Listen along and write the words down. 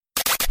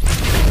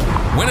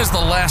When is the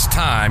last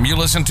time you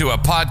listened to a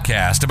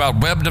podcast about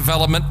web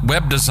development,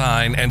 web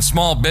design, and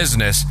small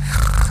business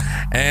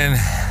and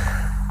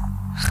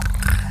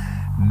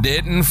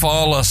didn't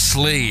fall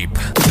asleep?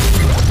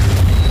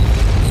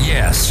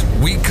 Yes,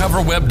 we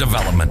cover web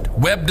development,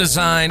 web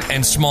design,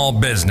 and small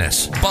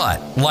business, but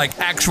like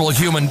actual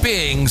human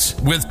beings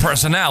with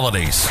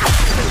personalities.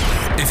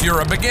 If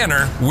you're a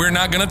beginner, we're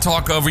not going to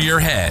talk over your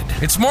head.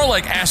 It's more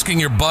like asking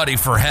your buddy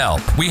for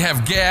help. We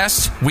have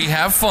guests, we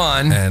have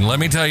fun, and let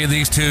me tell you,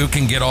 these two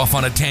can get off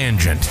on a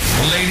tangent.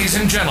 Ladies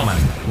and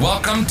gentlemen,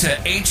 welcome to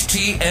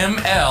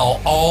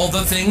HTML All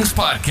the Things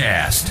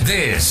Podcast.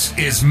 This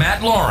is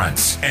Matt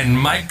Lawrence and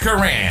Mike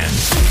Curran.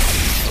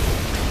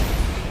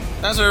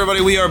 That's right, everybody.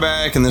 We are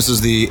back, and this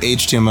is the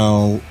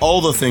HTML All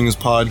the Things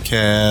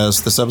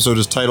Podcast. This episode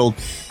is titled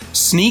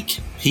Sneak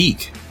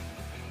Peek.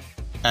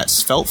 At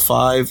Svelte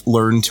 5,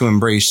 learn to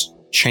embrace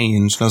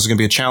change. Now, this is going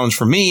to be a challenge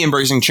for me,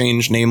 embracing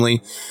change,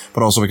 namely,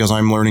 but also because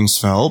I'm learning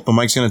Svelte. But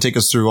Mike's going to take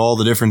us through all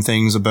the different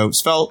things about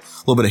Svelte, a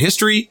little bit of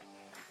history,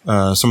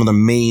 some of the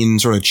main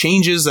sort of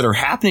changes that are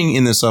happening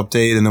in this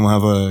update, and then we'll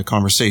have a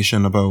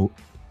conversation about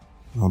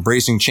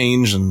embracing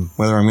change and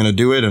whether I'm going to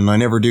do it, and I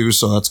never do,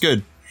 so that's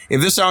good.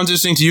 If this sounds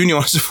interesting to you and you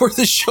want to support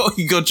this show,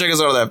 you can go check us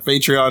out on that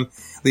Patreon.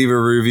 Leave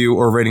a review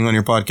or rating on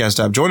your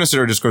podcast app. Join us at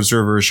our Discord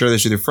server. Share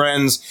this with your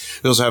friends.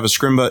 We also have a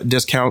Scrimba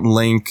discount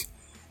link.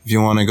 If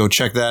you want to go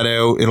check that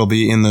out, it'll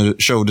be in the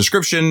show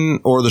description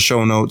or the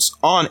show notes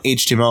on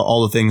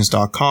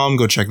htmlallthethings.com.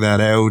 Go check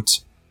that out.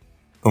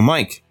 But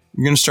Mike,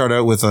 you're going to start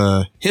out with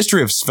a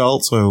history of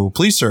Svelte. So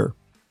please, sir,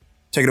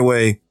 take it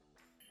away.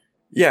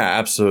 Yeah,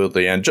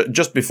 absolutely. And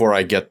just before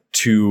I get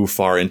too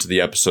far into the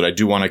episode, I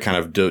do want to kind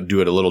of do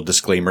it a little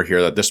disclaimer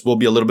here that this will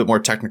be a little bit more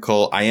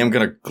technical. I am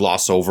going to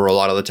gloss over a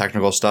lot of the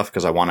technical stuff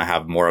because I want to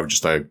have more of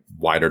just a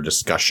wider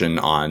discussion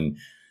on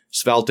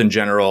Svelte in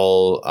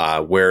general,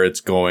 where it's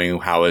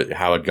going, how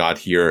it got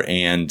here.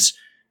 And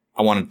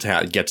I wanted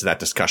to get to that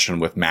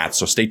discussion with Matt.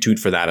 So stay tuned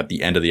for that at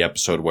the end of the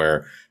episode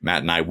where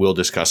Matt and I will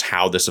discuss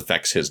how this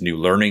affects his new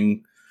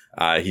learning.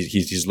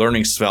 He's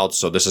learning Svelte,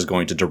 so this is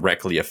going to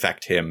directly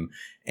affect him.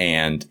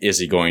 And is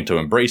he going to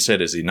embrace it?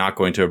 Is he not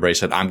going to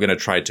embrace it? I'm going to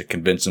try to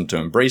convince him to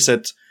embrace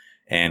it,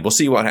 and we'll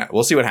see what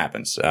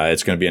happens.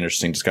 It's going to be an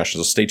interesting discussion,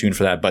 so stay tuned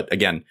for that. But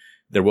again,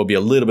 there will be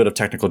a little bit of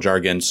technical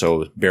jargon,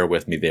 so bear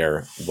with me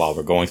there while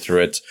we're going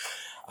through it.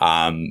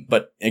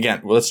 But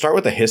again, let's start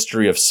with the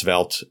history of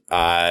Svelte.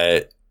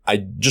 I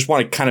just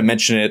want to kind of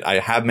mention it. I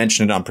have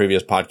mentioned it on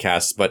previous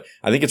podcasts, but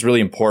I think it's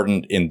really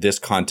important in this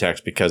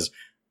context because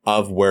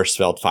of where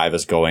Svelte 5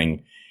 is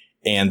going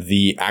and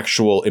the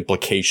actual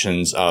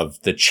implications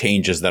of the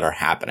changes that are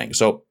happening.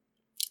 So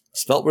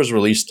Svelte was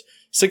released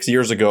 6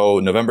 years ago,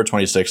 November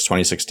 26,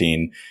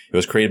 2016. It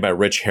was created by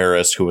Rich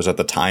Harris, who was at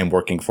the time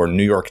working for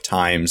New York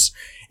Times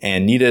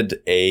and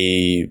needed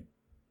a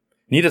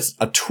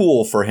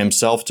tool for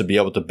himself to be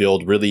able to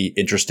build really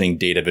interesting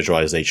data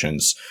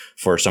visualizations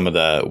for some of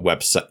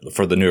the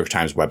for the New York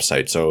Times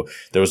website. So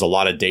there was a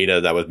lot of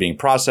data that was being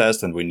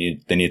processed, and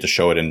they needed to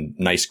show it in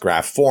nice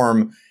graph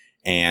form.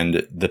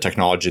 And the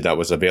technology that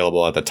was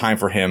available at the time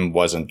for him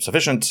wasn't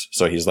sufficient.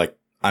 So he's like,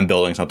 I'm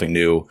building something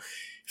new.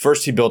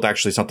 First, he built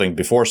actually something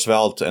before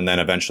Svelte, and then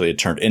eventually it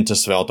turned into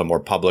Svelte, a more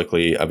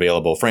publicly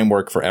available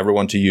framework for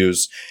everyone to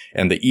use.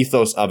 And the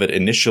ethos of it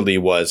initially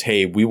was,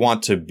 hey, we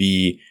want to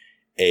be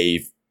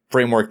a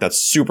framework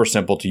that's super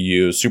simple to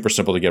use, super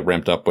simple to get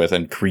ramped up with,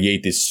 and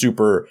create these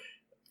super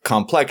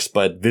complex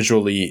but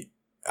visual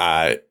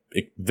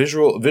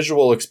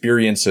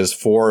experiences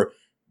for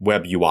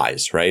web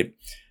UIs, right?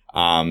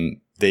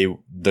 The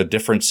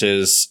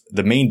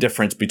main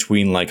difference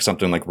between like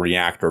something like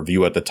React or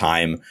Vue at the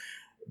time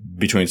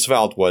between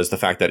Svelte was the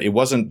fact that it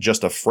wasn't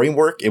just a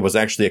framework, it was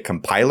actually a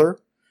compiler.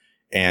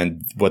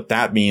 And what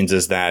that means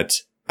is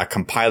that a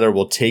compiler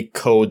will take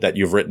code that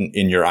you've written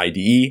in your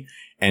IDE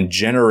and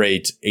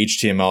generate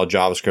HTML,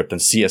 JavaScript,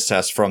 and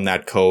CSS from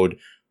that code,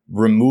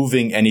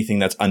 removing anything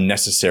that's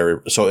unnecessary.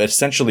 So it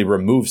essentially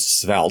removes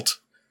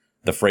Svelte,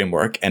 the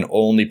framework, and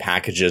only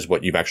packages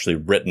what you've actually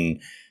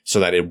written so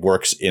that it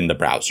works in the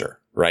browser,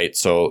 right?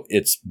 So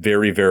it's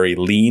very, very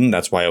lean.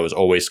 That's why it was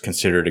always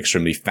considered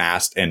extremely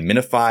fast and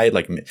minified,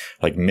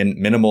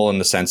 minimal in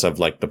the sense of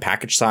like the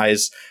package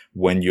size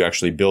when you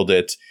actually build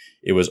it.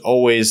 It was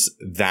always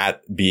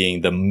that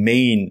being the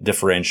main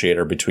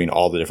differentiator between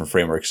all the different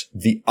frameworks.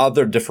 The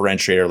other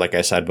differentiator, like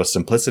I said, was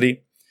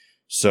simplicity.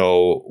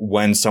 So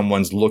when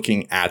someone's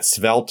looking at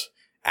Svelte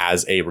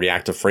as a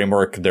reactive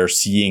framework, they're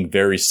seeing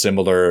very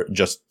similar,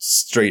 just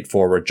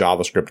straightforward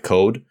JavaScript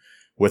code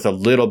with a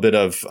little bit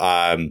of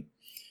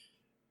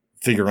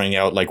figuring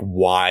out like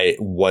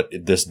what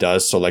this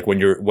does. So like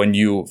when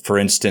you, for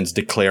instance,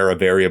 declare a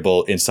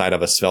variable inside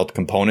of a Svelte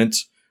component,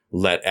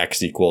 let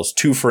x equals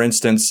 2, for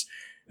instance,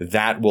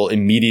 that will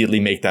immediately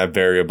make that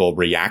variable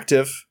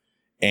reactive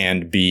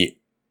and be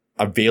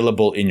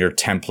available in your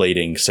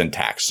templating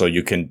syntax. So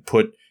you can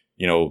put,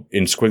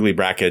 in squiggly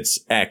brackets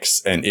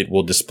x, and it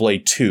will display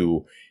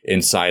 2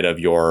 inside of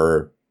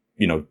your,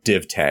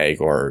 div tag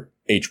or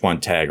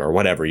H1 tag or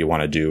whatever you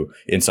want to do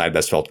inside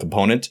that Svelte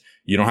component.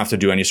 You don't have to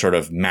do any sort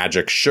of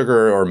magic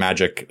sugar or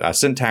magic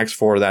syntax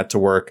for that to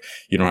work.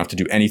 You don't have to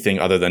do anything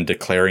other than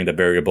declaring the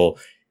variable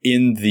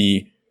in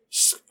the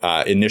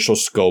initial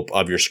scope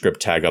of your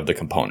script tag of the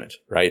component,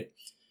 right?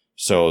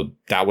 So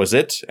that was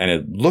it. And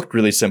it looked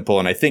really simple.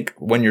 And I think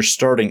when you're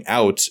starting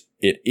out,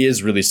 it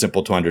is really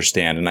simple to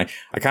understand. And I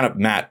kind of,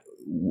 Matt,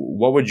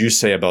 what would you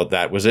say about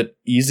that? Was it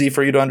easy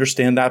for you to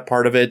understand that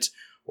part of it?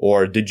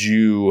 Or did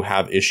you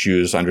have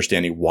issues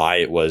understanding why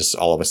it was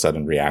all of a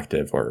sudden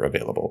reactive or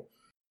available?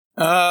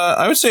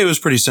 I would say it was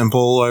pretty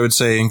simple. I would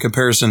say in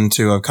comparison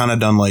to, I've kind of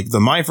done like the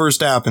My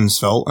First App in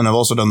Svelte, and I've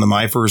also done the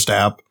My First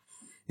App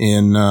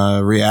in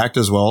React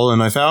as well.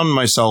 And I found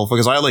myself,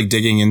 because I like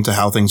digging into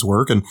how things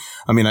work. And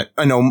I mean,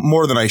 I know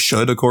more than I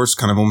should, of course,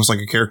 kind of almost like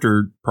a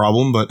character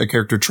problem, but a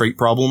character trait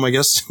problem, I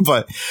guess.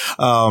 But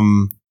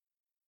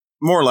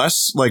more or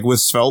less, like with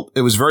Svelte,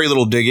 it was very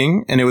little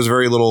digging and it was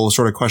very little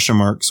sort of question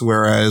marks.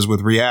 Whereas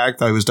with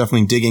React, I was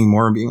definitely digging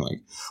more and being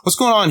like, what's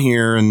going on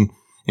here? And,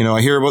 you know,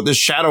 I hear about this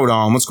shadow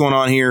DOM. What's going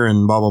on here?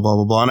 And blah, blah, blah,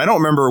 blah, blah. And I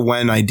don't remember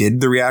when I did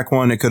the React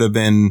one. It could have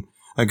been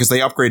because they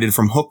upgraded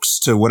from hooks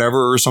to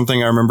whatever or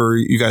something. I remember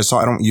you guys saw,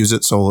 I don't use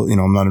it, so, you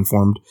know, I'm not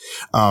informed.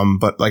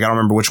 But like, I don't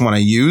remember which one I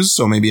used.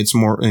 So maybe it's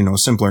more, you know,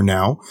 simpler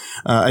now.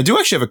 I do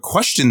actually have a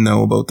question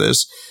though about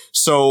this.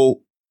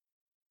 So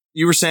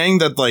you were saying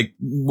that like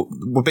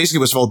what basically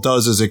what Svelte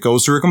does is it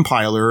goes through a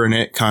compiler and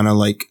it kind of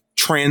like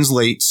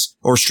translates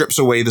or strips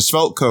away the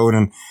Svelte code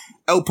and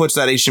outputs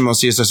that HTML,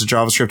 CSS, or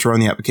JavaScript to run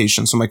the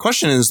application. So my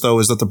question is though,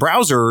 is that the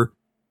browser,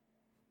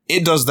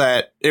 it does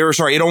that, or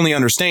sorry, it only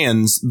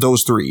understands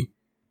those three.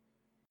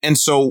 And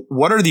so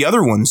what are the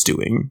other ones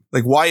doing?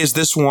 Like, why is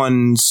this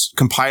one's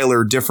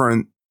compiler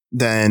different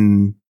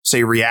than,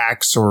 say,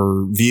 React's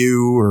or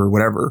Vue or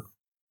whatever?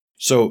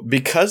 So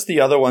because the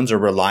other ones are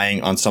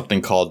relying on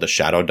something called the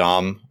shadow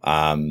DOM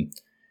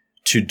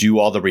to do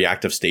all the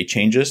reactive state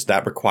changes,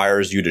 that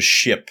requires you to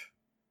ship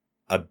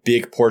a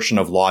big portion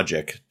of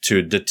logic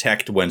to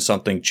detect when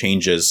something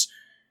changes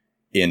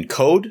in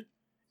code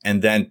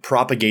and then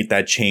propagate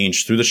that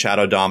change through the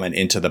shadow DOM and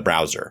into the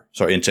browser,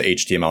 so into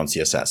HTML and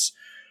CSS.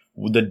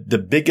 The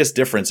biggest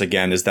difference,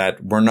 again, is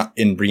that we're not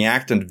in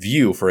React and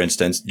Vue, for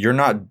instance, you're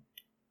not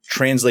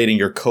translating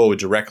your code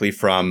directly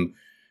from,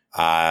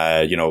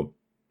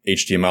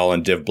 HTML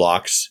and div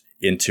blocks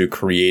into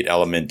create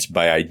element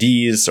by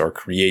IDs or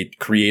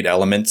create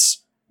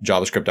elements,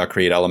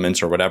 JavaScript.create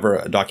elements or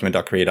whatever,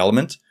 document.create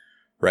element,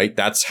 right?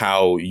 That's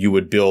how you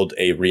would build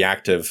a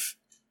reactive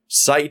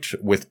site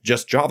with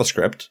just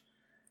JavaScript.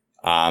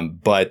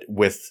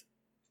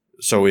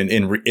 So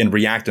in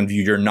React and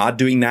Vue, you're not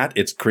doing that.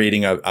 It's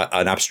creating an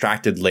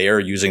abstracted layer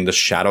using the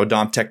shadow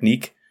DOM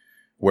technique,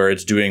 where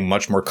it's doing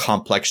much more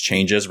complex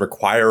changes,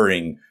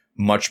 requiring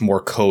much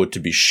more code to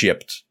be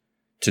shipped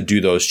to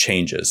do those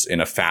changes in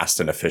a fast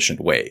and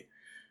efficient way.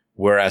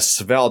 Whereas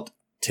Svelte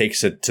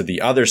takes it to the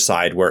other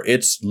side, where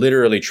it's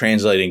literally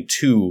translating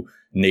to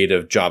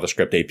native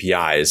JavaScript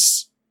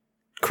APIs,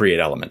 create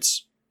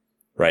elements,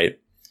 right?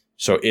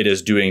 So it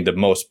is doing the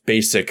most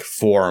basic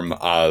form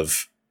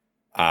of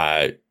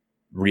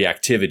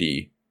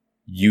reactivity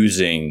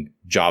using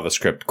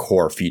JavaScript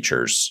core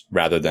features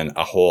rather than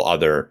a whole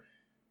other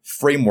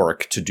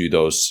framework to do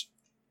those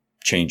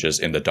changes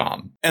in the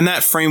DOM. And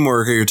that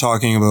framework that you're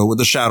talking about with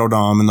the shadow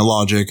DOM and the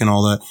logic and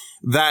all that,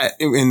 that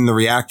in the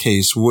React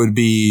case would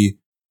be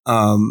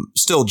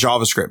still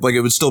JavaScript. Like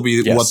it would still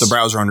be what the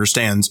browser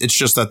understands. It's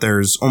just that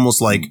there's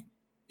almost like,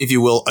 if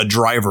you will, a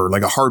driver,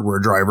 like a hardware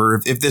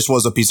driver. If this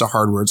was a piece of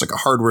hardware, it's like a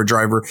hardware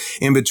driver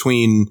in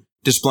between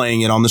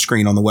displaying it on the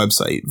screen on the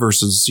website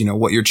versus, you know,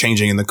 what you're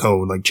changing in the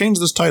code, like change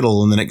this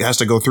title, and then it has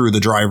to go through the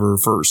driver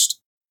first.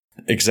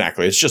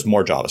 Exactly. It's just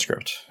more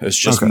JavaScript. It's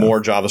just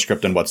more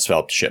JavaScript than what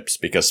Svelte ships,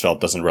 because Svelte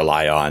doesn't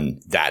rely on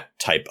that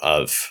type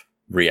of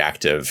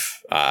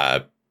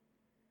reactivity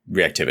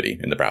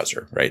in the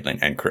browser, right?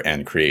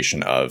 And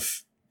creation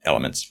of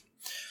elements.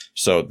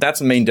 So that's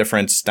the main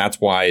difference.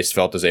 That's why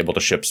Svelte is able to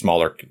ship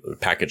smaller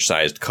package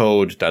sized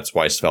code. That's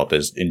why Svelte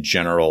is in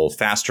general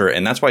faster.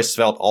 And that's why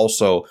Svelte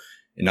also,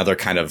 another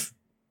kind of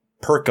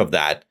perk of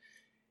that,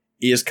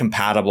 is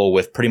compatible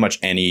with pretty much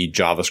any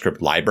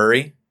JavaScript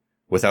library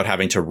without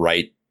having to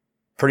write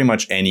pretty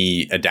much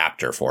any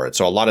adapter for it.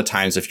 So a lot of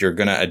times, if you're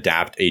going to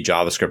adapt a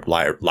JavaScript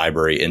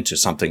library into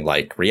something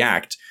like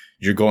React,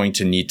 you're going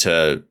to need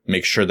to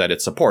make sure that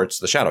it supports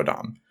the shadow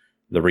DOM,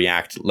 the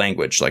React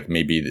language, like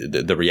maybe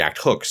the React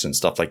hooks and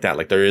stuff like that.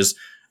 Like there is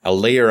a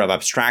layer of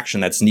abstraction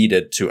that's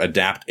needed to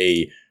adapt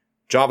a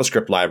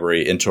JavaScript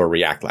library into a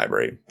React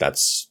library.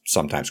 That's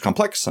sometimes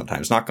complex,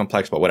 sometimes not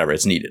complex, but whatever,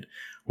 it's needed.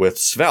 With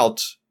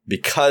Svelte,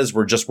 because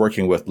we're just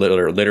working with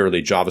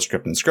literally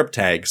JavaScript and script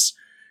tags,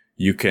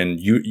 you can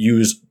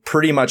use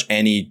pretty much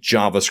any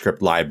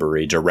JavaScript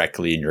library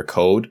directly in your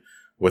code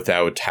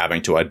without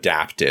having to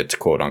adapt it,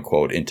 quote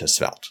unquote, into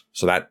Svelte.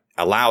 So that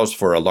allows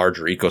for a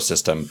larger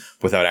ecosystem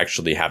without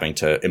actually having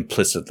to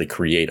implicitly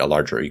create a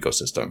larger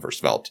ecosystem for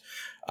Svelte,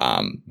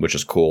 which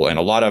is cool. And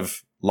a lot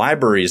of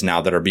libraries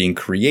now that are being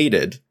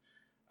created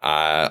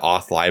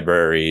auth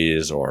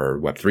libraries or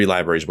Web3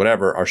 libraries,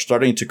 whatever, are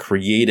starting to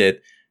create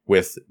it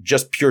with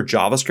just pure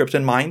JavaScript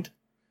in mind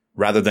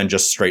rather than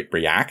just straight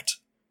React,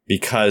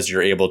 because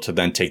you're able to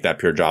then take that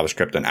pure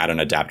JavaScript and add an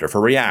adapter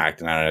for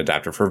React and add an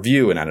adapter for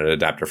Vue and add an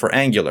adapter for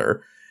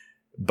Angular.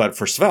 But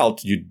for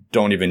Svelte, you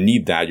don't even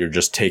need that. You're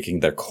just taking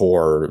the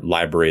core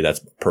library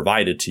that's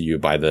provided to you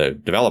by the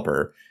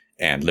developer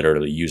and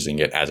literally using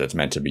it as it's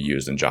meant to be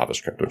used in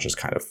JavaScript, which is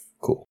kind of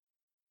cool.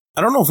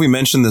 I don't know if we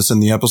mentioned this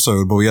in the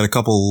episode, but we had a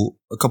couple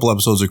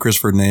episodes with Chris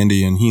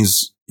Ferdinandi, and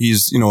he's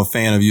a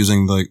fan of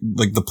using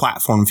the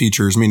platform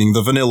features, meaning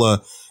the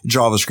vanilla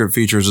JavaScript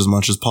features as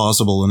much as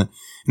possible.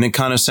 And it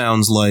kind of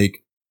sounds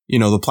like,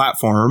 the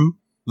platform,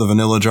 the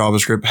vanilla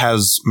JavaScript,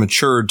 has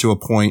matured to a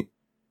point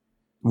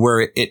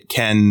where it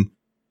can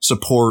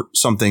support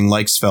something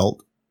like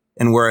Svelte.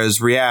 And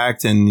whereas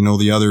React and,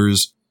 the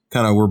others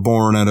kind of were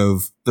born out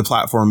of the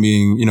platform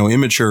being,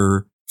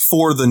 immature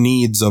for the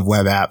needs of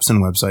web apps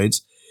and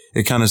websites,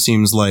 it kind of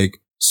seems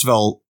like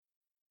Svelte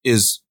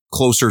is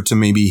closer to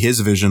maybe his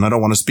vision. I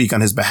don't want to speak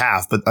on his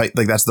behalf, but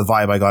that's the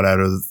vibe I got out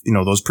of,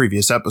 those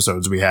previous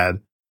episodes we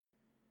had.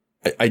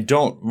 I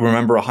don't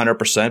remember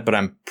 100%, but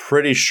I'm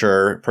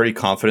pretty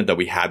confident that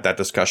we had that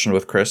discussion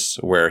with Chris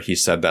where he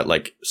said that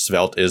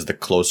Svelte is the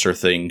closer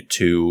thing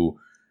to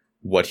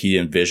what he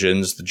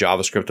envisions the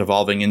JavaScript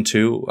evolving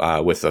into,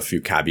 with a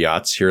few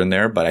caveats here and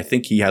there. But I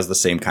think he has the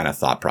same kind of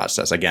thought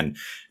process. Again,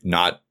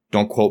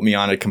 don't quote me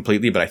on it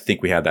completely, but I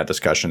think we had that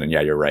discussion. And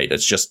yeah, you're right.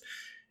 It's just,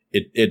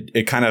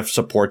 it kind of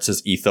supports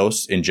his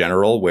ethos in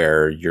general,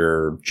 where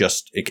you're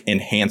just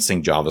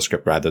enhancing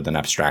JavaScript rather than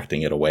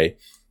abstracting it away.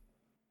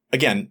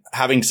 Again,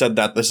 having said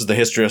that, this is the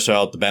history of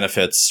Svelte, the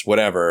benefits,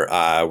 whatever.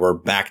 We're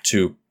back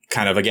to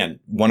kind of, again,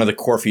 one of the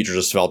core features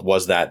of Svelte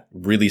was that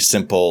really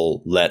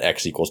simple let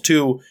x equals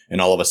 2, and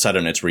all of a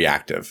sudden it's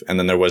reactive. And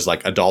then there was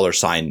a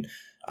 $sign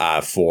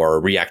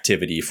for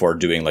reactivity for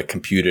doing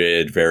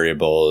computed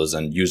variables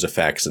and use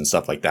effects and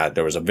stuff like that.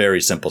 There was a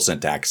very simple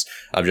syntax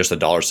of just a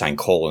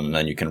 $: and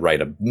then you can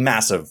write a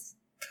massive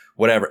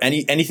whatever.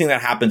 Anything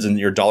that happens in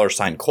your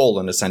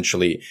 $: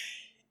 essentially,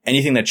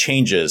 anything that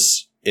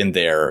changes in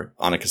there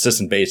on a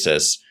consistent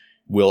basis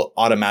will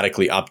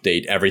automatically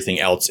update everything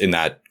else in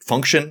that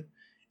function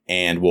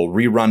and will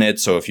rerun it.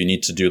 So if you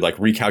need to do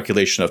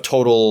recalculation of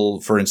total,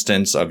 for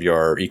instance, of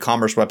your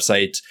e-commerce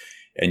website,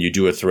 and you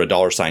do it through a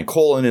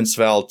 $: in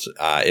Svelte,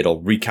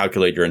 it'll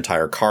recalculate your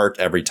entire cart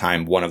every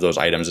time one of those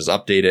items is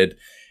updated.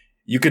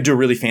 You could do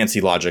really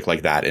fancy logic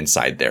like that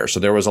inside there. So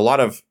there was a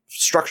lot of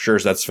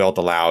structures that Svelte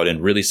allowed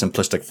in really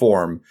simplistic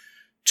form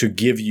to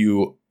give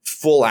you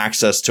full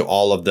access to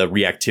all of the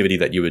reactivity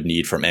that you would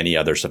need from any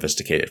other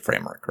sophisticated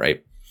framework,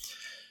 right?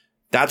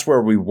 That's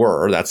where we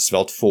were. That's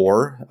Svelte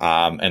 4.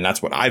 And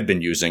that's what I've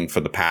been using for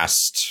the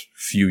past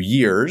few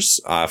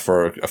years,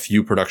 for a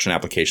few production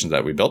applications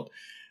that we built.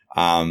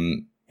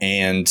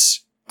 And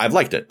I've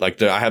liked it.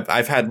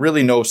 I've had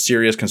really no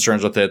serious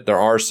concerns with it. There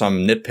are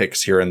some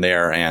nitpicks here and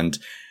there, and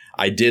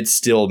I did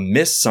still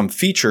miss some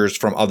features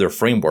from other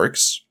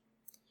frameworks.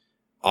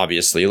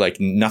 Obviously,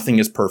 nothing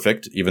is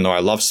perfect, even though I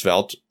love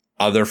Svelte.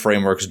 Other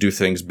frameworks do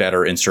things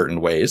better in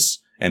certain ways,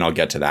 and I'll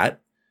get to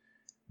that.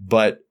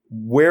 But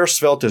where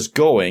Svelte is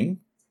going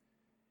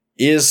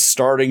is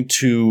starting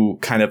to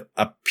kind of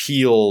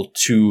appeal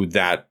to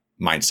that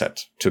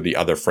mindset, to the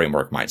other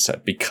framework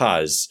mindset,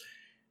 because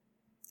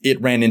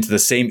it ran into the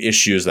same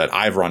issues that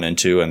I've run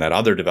into and that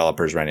other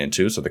developers ran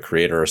into. So the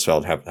creator of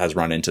Svelte has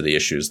run into the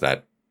issues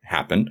that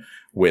happen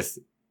with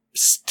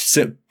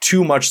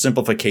too much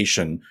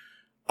simplification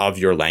of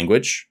your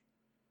language.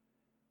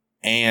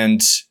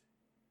 And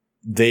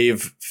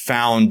they've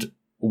found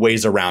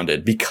ways around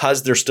it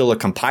because they're still a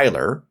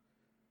compiler,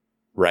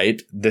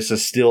 right? This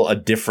is still a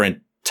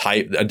different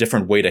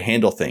way to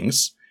handle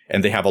things.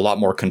 And they have a lot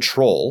more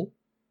control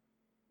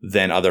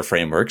than other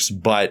frameworks,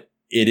 but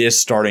it is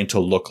starting to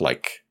look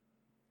like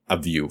a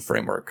Vue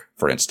framework,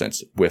 for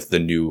instance, with the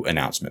new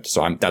announcement.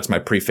 So that's my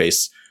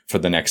preface for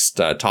the next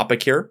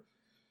topic here,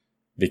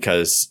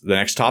 because the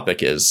next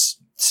topic is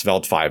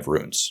Svelte 5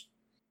 runes.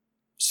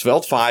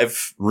 Svelte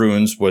 5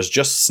 runes was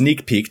just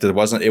sneak peeked. It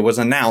was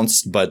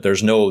announced, but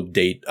there's no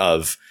date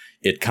of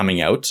it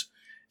coming out.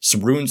 So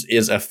runes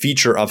is a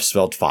feature of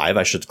Svelte 5.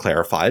 I should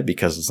clarify,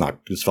 because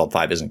Svelte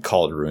 5 isn't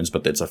called runes,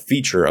 but it's a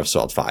feature of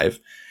Svelte 5.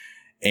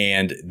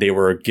 And they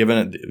were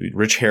given,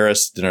 Rich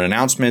Harris did an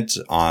announcement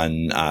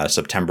on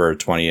September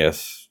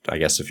 20th, I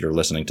guess if you're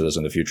listening to this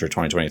in the future,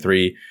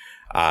 2023,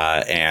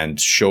 and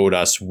showed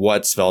us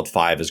what Svelte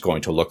 5 is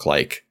going to look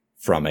like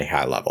from a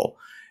high level.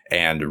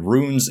 And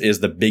runes is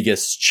the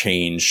biggest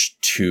change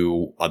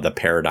to the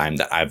paradigm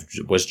that I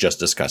was just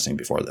discussing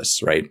before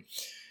this, right?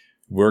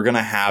 We're going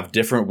to have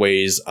different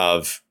ways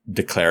of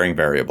declaring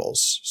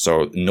variables.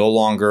 So no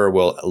longer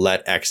will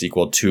let x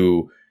equal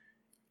 2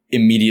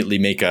 immediately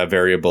make a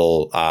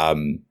variable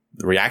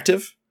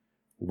reactive.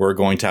 We're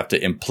going to have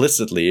to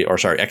explicitly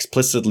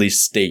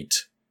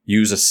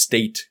use a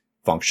state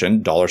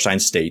function,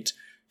 $state,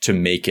 to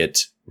make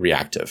it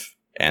reactive.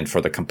 And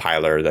for the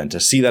compiler then to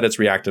see that it's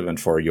reactive, and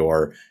for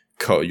your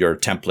your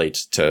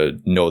template to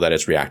know that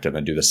it's reactive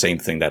and do the same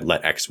thing that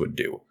let X would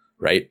do,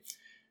 right?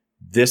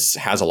 This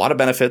has a lot of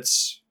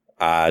benefits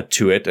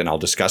to it, and I'll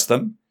discuss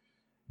them.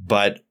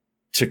 But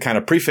to kind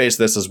of preface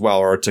this as well,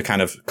 or to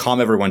kind of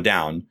calm everyone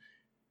down,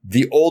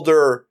 the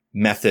older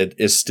method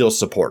is still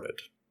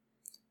supported,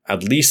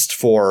 at least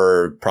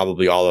for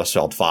probably all of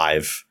Svelte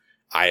 5.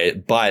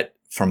 But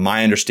from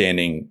my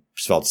understanding,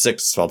 Svelte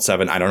 6, Svelte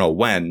 7, I don't know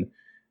when,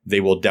 they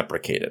will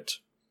deprecate it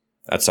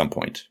at some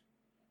point.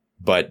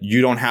 But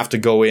you don't have to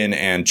go in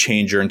and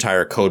change your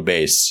entire code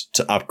base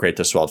to upgrade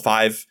to Svelte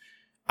 5.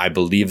 I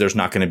believe there's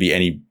not going to be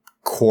any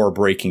core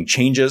breaking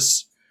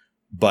changes,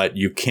 but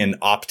you can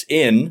opt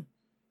in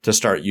to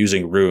start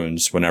using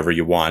runes whenever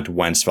you want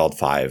when Svelte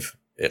 5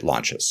 it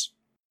launches.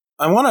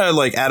 I want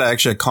to add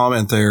actually a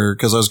comment there,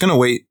 because I was going to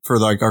wait for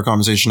our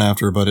conversation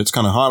after, but it's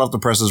kind of hot off the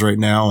presses right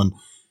now. And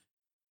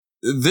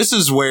this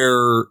is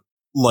where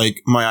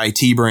my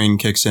IT brain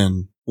kicks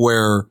in,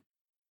 where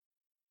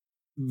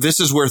this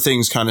is where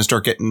things kind of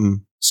start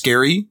getting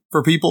scary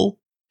for people.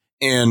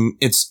 And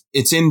it's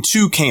in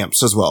two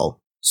camps as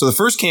well. So the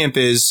first camp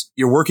is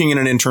you're working in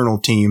an internal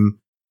team.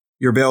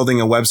 You're building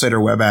a website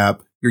or web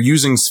app. You're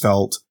using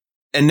Svelte.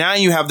 And now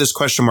you have this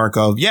question mark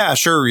of, yeah,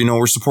 sure,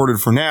 we're supported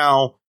for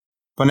now.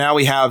 But now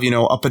we have,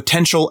 a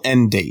potential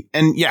end date.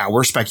 And yeah,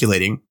 we're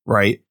speculating,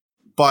 right?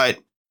 But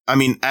I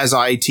mean, as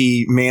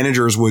IT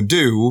managers would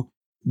do,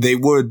 they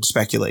would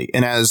speculate.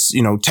 And as,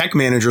 tech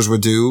managers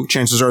would do,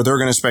 chances are they're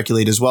going to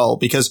speculate as well,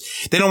 because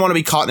they don't want to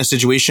be caught in a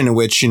situation in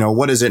which,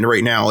 what is it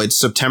right now? It's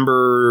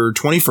September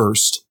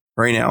 21st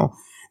right now.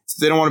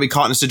 They don't want to be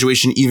caught in a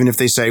situation, even if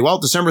they say, well,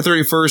 December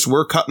 31st,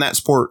 we're cutting that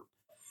support.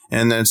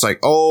 And then it's like,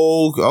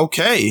 oh,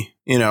 okay,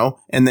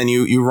 and then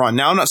you run.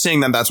 Now, I'm not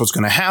saying that that's what's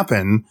going to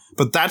happen,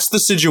 but that's the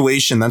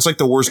situation. That's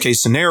the worst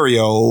case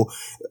scenario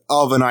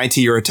of an IT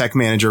or a tech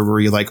manager where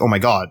you're like, oh my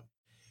God,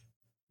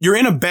 you're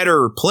in a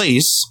better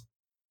place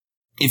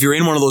if you're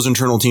in one of those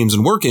internal teams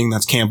and working.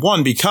 That's camp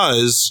one,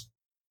 because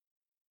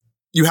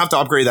you have to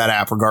upgrade that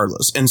app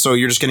regardless. And so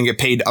you're just going to get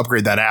paid to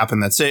upgrade that app,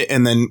 and that's it.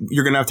 And then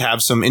you're going to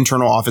have some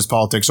internal office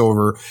politics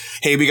over,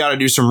 hey, we got to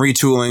do some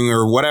retooling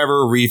or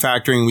whatever,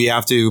 refactoring. We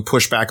have to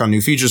push back on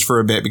new features for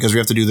a bit because we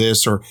have to do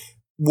this, or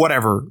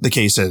whatever the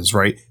case is,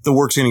 right? The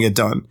work's going to get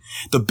done.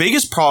 The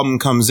biggest problem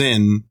comes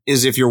in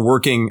is if you're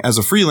working as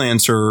a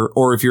freelancer,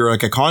 or if you're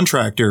a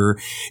contractor,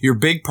 your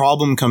big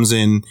problem comes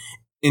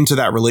into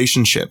that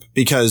relationship,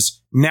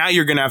 because now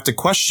you're going to have to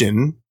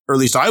question, or at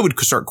least I would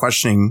start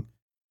questioning,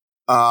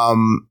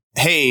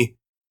 hey,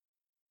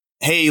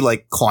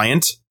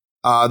 client,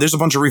 there's a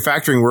bunch of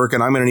refactoring work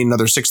and I'm going to need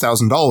another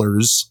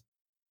 $6,000,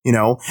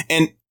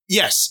 and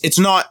yes, it's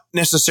not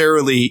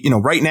necessarily,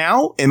 right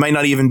now, it might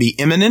not even be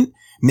imminent.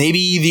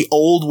 Maybe the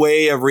old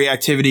way of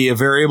reactivity of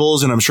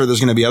variables, and I'm sure there's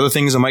going to be other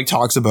things that Mike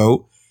talks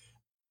about.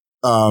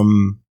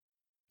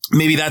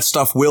 Maybe that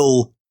stuff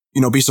will,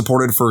 be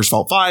supported for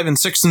Svelte 5 and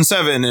 6 and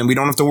 7, and we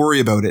don't have to worry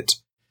about it.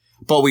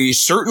 But we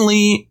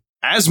certainly,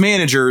 as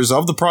managers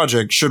of the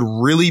project, should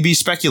really be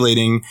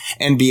speculating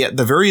and be at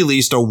the very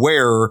least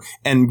aware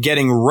and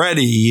getting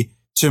ready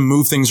to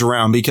move things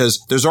around,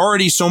 because there's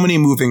already so many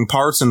moving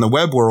parts in the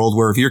web world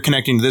where if you're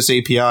connecting to this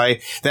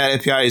API, that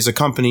API is a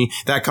company,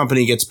 that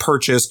company gets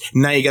purchased.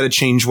 Now you got to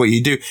change what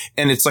you do.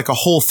 And it's like a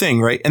whole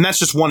thing, right? And that's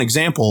just one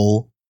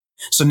example.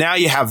 So now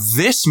you have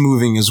this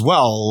moving as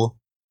well.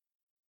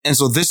 And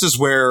so this is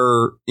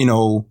where,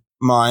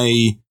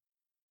 my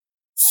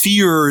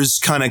fears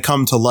kind of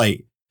come to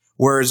light.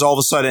 Whereas all of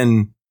a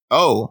sudden,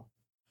 oh,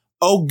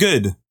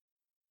 good.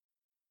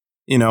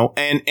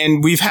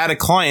 And we've had a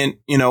client,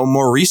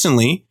 more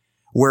recently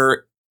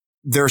where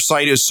their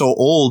site is so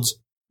old,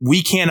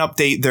 we can't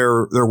update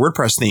their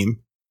WordPress theme.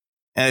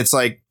 And it's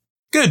like,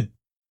 good.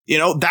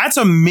 That's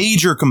a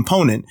major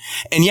component.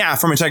 And yeah,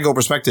 from a technical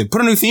perspective,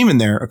 put a new theme in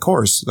there, of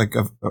course,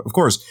 of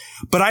course.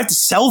 But I have to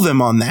sell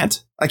them on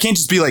that. I can't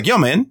just be like, yo,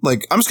 man, I'm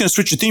just going to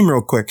switch your theme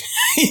real quick.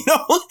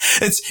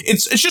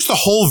 It's just the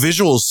whole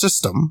visual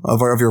system of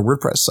your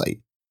WordPress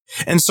site.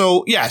 And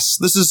so, yes,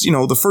 this is,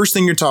 the first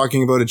thing you're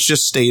talking about. It's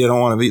just state. I don't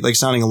want to be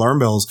sounding alarm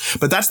bells,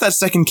 but that's that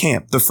second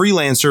camp, the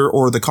freelancer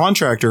or the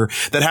contractor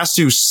that has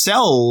to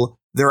sell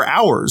their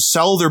hours,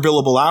 sell their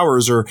billable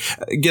hours, or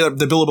get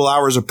the billable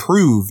hours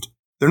approved.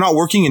 They're not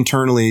working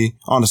internally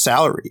on a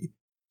salary.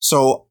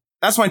 So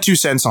that's my 2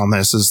 cents on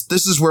this.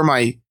 This is where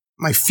my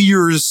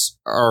fears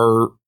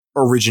are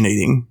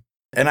originating.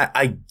 And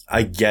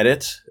I get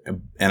it,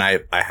 and I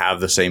have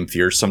the same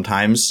fears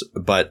sometimes.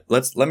 But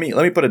let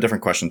me put a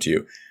different question to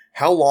you.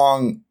 How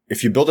long,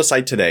 if you build a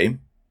site today,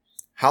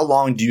 how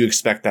long do you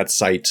expect that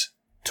site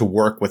to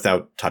work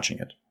without touching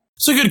it?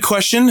 It's a good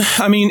question.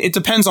 I mean, it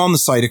depends on the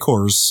site, of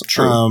course.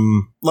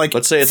 True.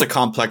 Let's say it's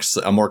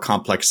a more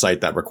complex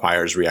site that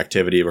requires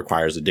reactivity,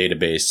 requires a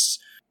database.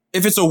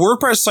 If it's a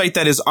WordPress site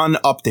that is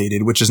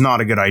unupdated, which is not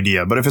a good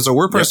idea, but if it's a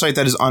WordPress site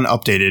that is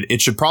unupdated,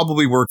 it should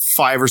probably work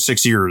 5 or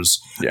 6 years.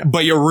 Yeah.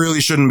 But you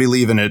really shouldn't be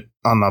leaving it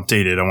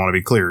unupdated. I want to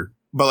be clear.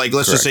 But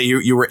let's just say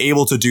you were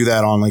able to do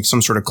that on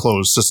some sort of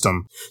closed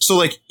system.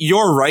 So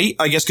you're right,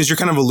 I guess, because you're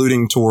kind of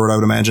alluding toward, I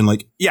would imagine,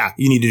 you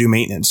need to do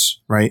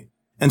maintenance, right?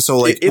 And so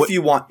like if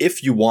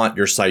you want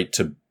your site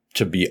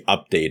to be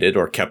updated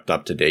or kept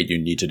up to date, you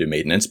need to do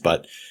maintenance.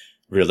 But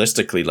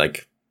realistically,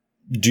 like,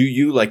 do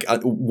you like,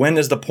 when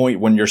is the point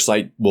when your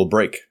site will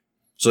break?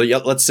 So yeah,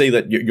 let's say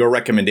that your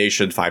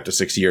recommendation 5 to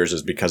 6 years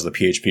is because the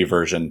PHP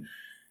version,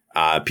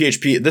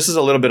 this is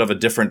a little bit of a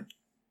different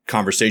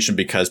conversation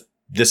because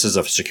this is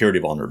a security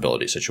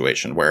vulnerability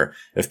situation where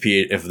if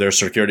there's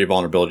security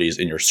vulnerabilities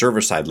in your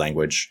server-side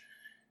language,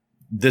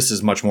 this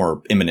is much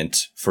more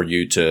imminent for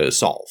you to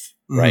solve,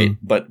 right?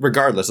 Mm-hmm. But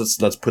regardless,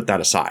 let's put that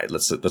aside.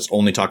 Let's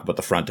only talk about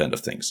the front end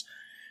of things.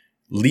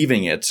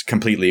 Leaving it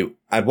completely,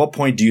 at what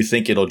point do you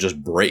think it'll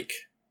just break,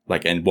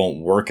 like, and won't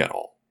work at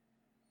all?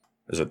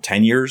 Is it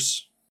 10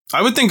 years?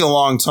 I would think a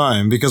long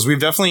time, because we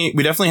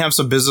definitely have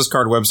some business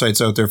card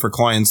websites out there for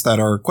clients that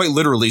are quite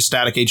literally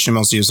static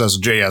HTML, CSS,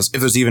 and JS,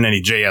 if there's even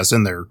any JS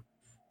in there,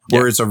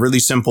 where it's a really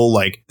simple,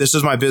 like, this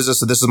is my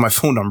business and this is my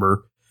phone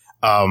number.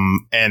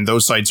 And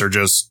those sites are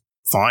just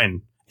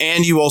fine.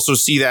 And you also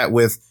see that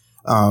with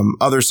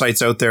other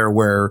sites out there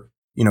where,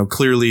 you know,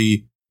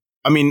 clearly,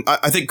 I mean,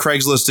 I think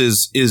Craigslist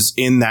is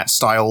in that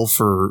style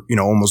for, you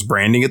know, almost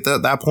branding at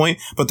that point.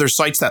 But there's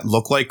sites that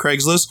look like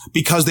Craigslist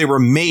because they were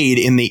made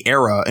in the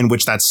era in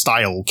which that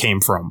style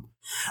came from.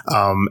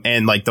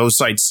 And like those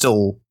sites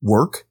still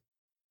work.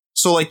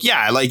 So like,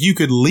 yeah, like you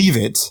could leave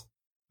it,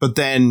 but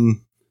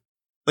then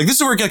like this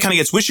is where it kind of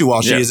gets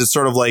wishy-washy. Is it's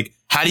sort of like,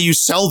 how do you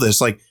sell this?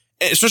 Like,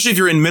 especially if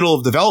you're in middle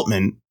of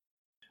development.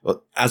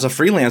 Well, as a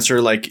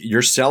freelancer, like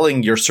you're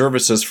selling your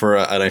services for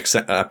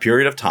a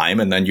period of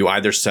time, and then you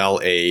either sell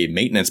a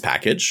maintenance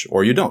package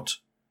or you don't.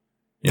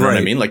 You know what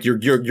I mean? Like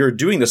you're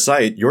doing the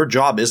site. Your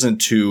job isn't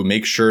to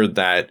make sure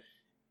that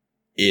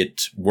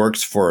it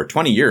works for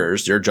 20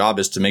 years. Your job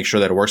is to make sure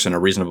that it works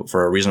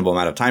for a reasonable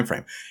amount of time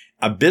frame.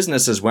 A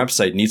business's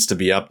website needs to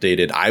be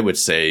updated, I would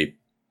say,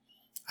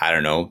 I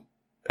don't know,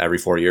 every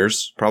 4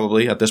 years,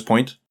 probably at this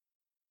point.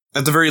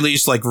 At the very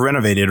least, like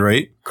renovated,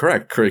 right?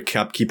 Correct.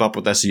 Keep up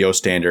with SEO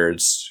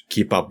standards,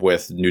 keep up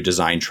with new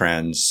design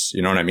trends.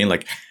 You know what I mean?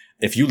 Like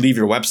if you leave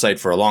your website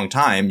for a long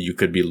time, you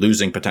could be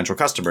losing potential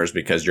customers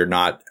because you're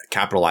not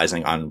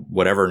capitalizing on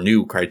whatever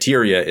new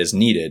criteria is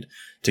needed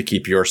to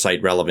keep your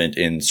site relevant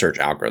in search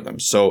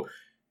algorithms. So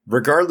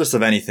regardless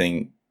of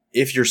anything,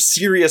 if you're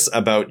serious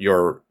about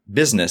your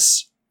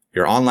business,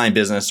 your online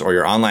business or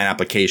your online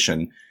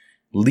application,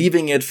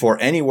 leaving it for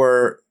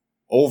anywhere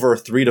over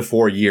 3 to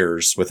 4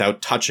 years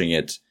without touching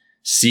it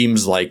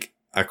seems like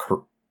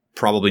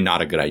probably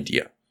not a good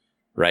idea,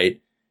 right?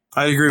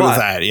 I agree with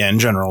that. Yeah, in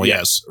general,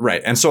 yes.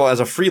 Right. And so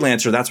as a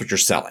freelancer, that's what you're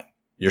selling.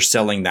 You're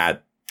selling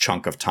that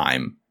chunk of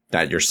time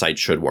that your site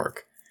should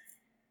work.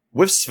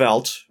 With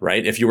Svelte,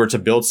 right, if you were to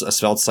build a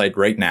Svelte site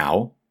right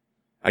now,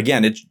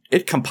 again,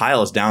 it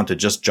compiles down to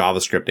just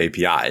JavaScript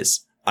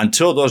APIs.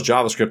 Until those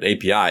JavaScript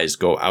APIs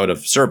go out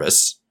of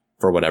service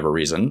for whatever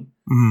reason,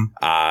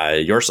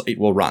 your site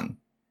will run.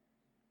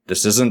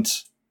 This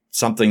isn't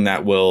something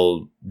that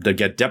will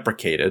get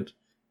deprecated.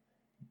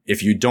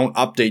 If you don't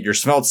update your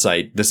Svelte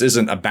site, this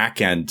isn't a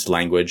backend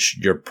language.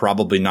 You're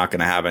probably not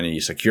going to have any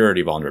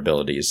security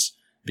vulnerabilities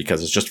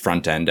because it's just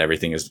front end.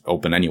 Everything is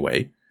open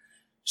anyway.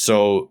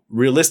 So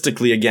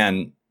realistically,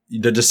 again,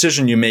 the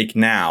decision you make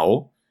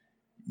now,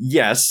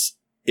 yes,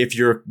 if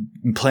you're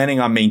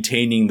planning on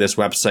maintaining this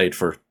website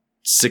for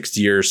 6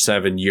 years,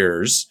 7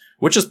 years,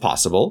 which is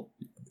possible,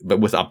 but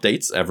with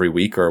updates every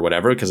week or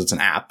whatever, because it's an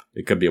app.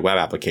 It could be a web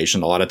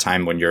application. A lot of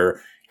time when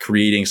you're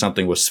creating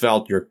something with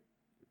Svelte,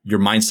 your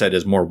mindset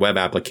is more web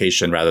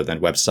application rather than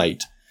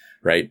website,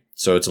 right?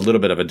 So it's a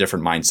little bit of a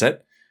different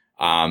mindset.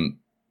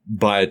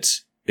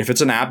 But if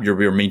it's an app,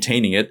 you're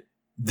maintaining it.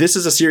 This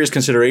is a serious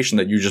consideration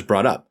that you just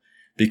brought up,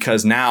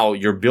 because now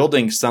you're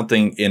building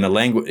something in a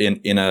language,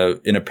 in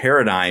a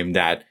paradigm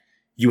that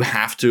you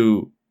have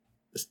to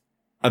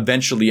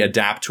eventually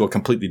adapt to a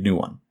completely new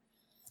one.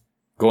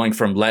 Going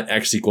from let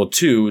x equal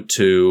 2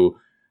 to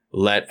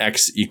let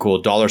x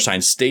equal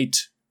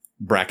 $state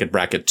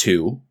bracket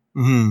 2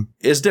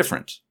 is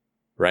different,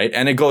 right?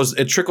 And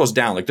it trickles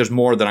down. Like there's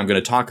more that I'm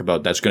going to talk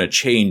about that's going to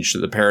change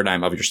the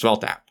paradigm of your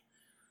Svelte app.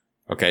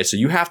 Okay, so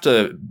you have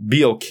to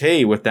be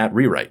okay with that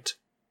rewrite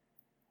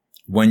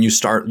when you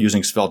start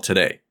using Svelte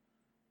today.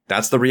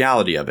 That's the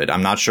reality of it.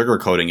 I'm not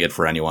sugarcoating it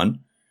for anyone,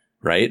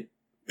 right?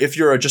 If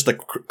you're just a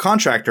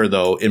contractor,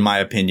 though, in my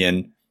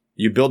opinion,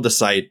 you build the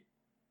site,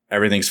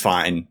 everything's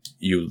fine.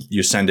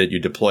 You send it, you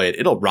deploy it.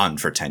 It'll run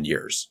for 10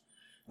 years.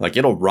 Like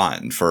it'll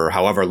run for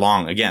however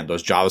long. Again,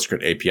 those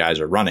JavaScript APIs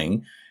are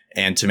running,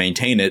 and to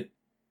maintain it,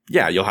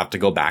 yeah, you'll have to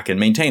go back and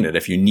maintain it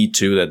if you need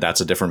to.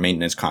 That's a different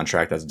maintenance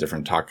contract. That's a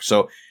different talk.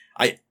 So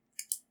I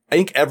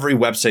think every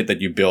website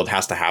that you build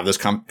has to have this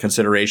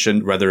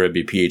consideration, whether it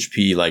be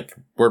PHP, like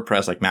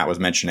WordPress, like Matt was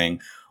mentioning,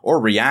 or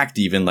React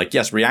even. Like,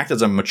 yes, React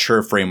is a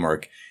mature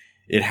framework.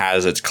 It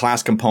has its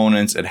class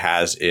components. It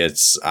has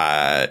its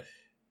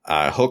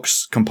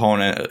hooks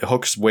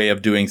way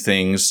of doing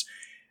things.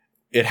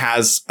 It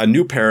has a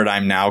new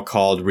paradigm now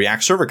called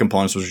React Server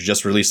Components, which was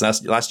just released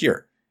last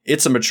year.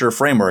 It's a mature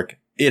framework.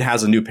 It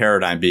has a new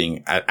paradigm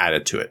being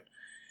added to it.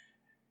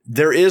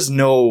 There is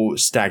no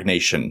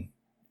stagnation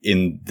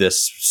in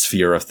this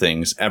sphere of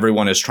things.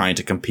 Everyone is trying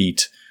to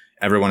compete.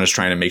 Everyone is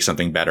trying to make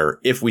something better.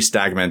 If we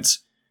stagnate,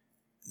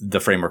 the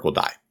framework will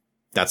die.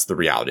 That's the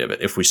reality of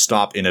it. If we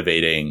stop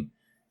innovating,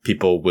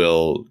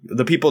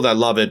 the people that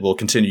love it will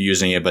continue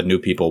using it, but new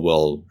people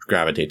will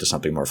gravitate to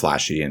something more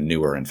flashy and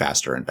newer and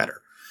faster and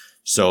better.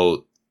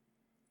 So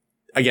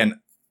again,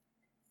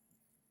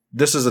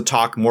 this is a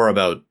talk more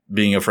about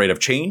being afraid of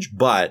change,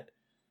 but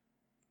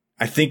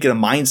I think the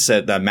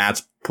mindset that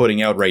Matt's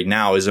putting out right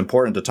now is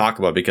important to talk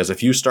about, because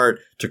if you start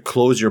to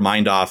close your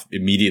mind off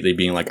immediately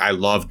being like, I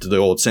loved the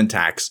old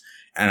syntax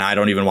and I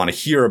don't even want to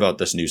hear about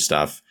this new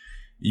stuff,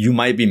 you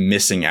might be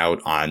missing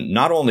out on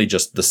not only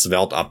just the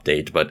Svelte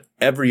update, but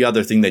every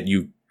other thing that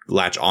you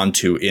latch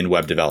onto in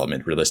web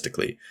development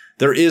realistically.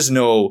 There is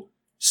no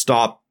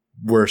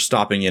we're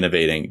stopping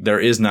innovating. There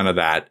is none of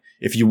that.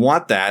 If you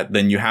want that,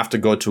 then you have to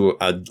go to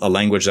a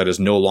language that is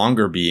no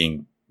longer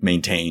being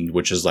maintained,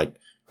 which is like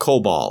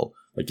COBOL.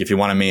 Like if you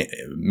want to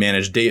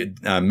manage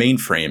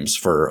mainframes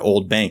for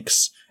old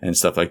banks and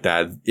stuff like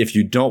that, if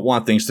you don't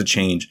want things to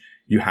change,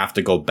 you have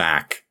to go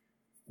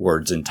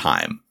backwards in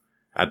time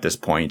at this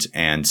point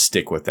and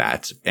stick with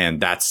that.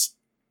 And that's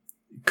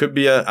could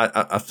be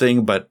a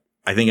thing, but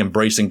I think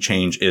embracing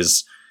change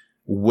is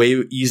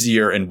way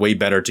easier and way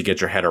better to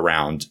get your head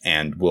around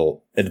and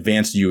will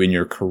advance you in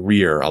your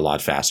career a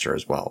lot faster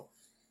as well.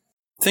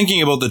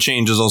 Thinking about the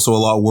change is also a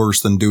lot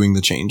worse than doing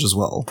the change as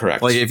well.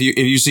 Correct. Like if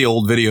you see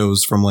old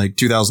videos from like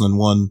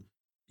 2001,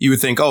 you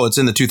would think, oh, it's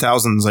in the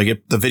 2000s.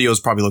 Like the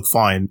videos probably look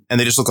fine, and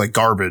they just look like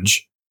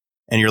garbage.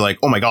 And you're like,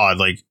 oh my God,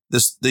 like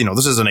this,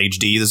 this isn't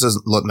HD. This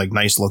isn't like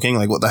nice looking.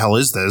 Like what the hell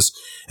is this?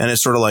 And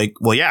it's sort of like,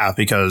 well, yeah,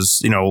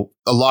 because,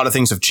 a lot of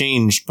things have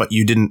changed, but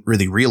you didn't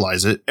really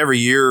realize it. Every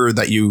year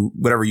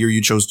whatever year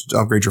you chose to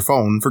upgrade your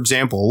phone, for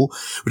example,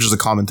 which is a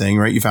common thing,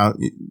 right? You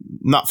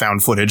not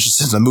found footage, this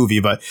is a movie,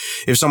 but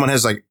if someone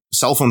has like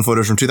cell phone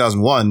footage from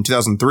 2001,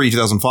 2003,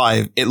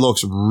 2005, it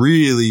looks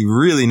really,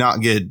 really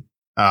not good.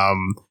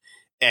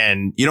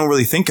 And you don't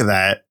really think of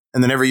that.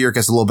 And then every year it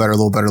gets a little better, a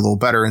little better, a little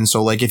better. And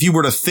so like if you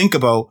were to think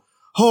about,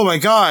 oh my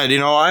God,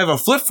 I have a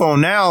flip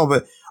phone now,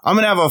 but I'm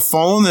going to have a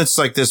phone that's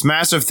like this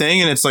massive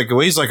thing and it's like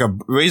weighs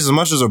as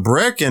much as a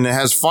brick and it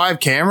has 5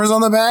 cameras on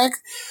the back.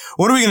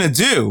 What are we going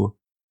to do?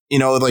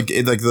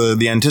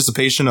 The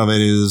anticipation of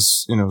it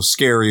is,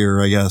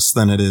 scarier, I guess,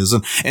 than it is.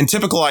 And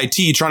typical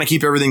IT trying to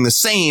keep everything the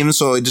same.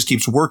 So it just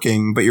keeps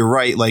working. But you're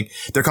right. Like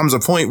there comes a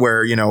point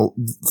where,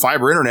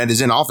 fiber internet is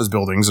in office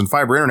buildings and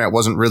fiber internet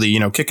wasn't really,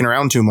 kicking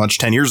around too much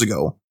 10 years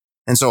ago.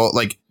 And so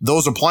like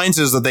those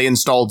appliances that they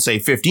installed, say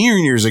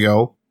 15 years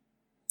ago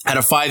had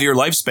a 5-year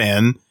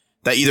lifespan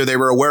that either they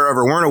were aware of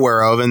or weren't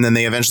aware of. And then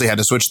they eventually had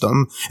to switch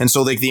them. And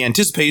so like the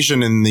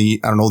anticipation and the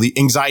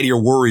anxiety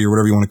or worry or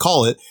whatever you want to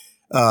call it,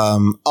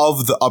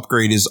 of the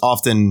upgrade is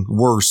often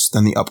worse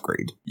than the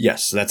upgrade.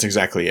 Yes, that's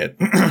exactly it.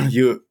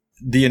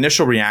 The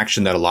initial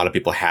reaction that a lot of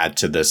people had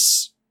to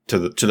this, to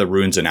the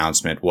Runes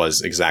announcement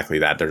was exactly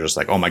that. They're just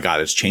like, oh my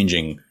God, it's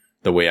changing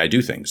the way I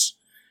do things.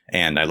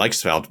 And I like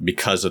Svelte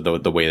because of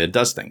the way that it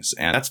does things.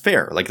 And that's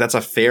fair. Like that's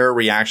a fair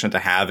reaction to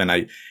have.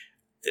 And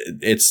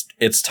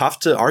it's tough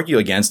to argue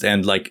against.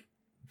 And like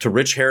to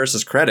Rich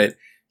Harris's credit,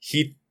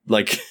 he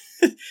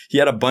he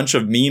had a bunch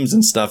of memes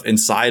and stuff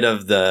inside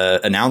of the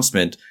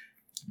announcement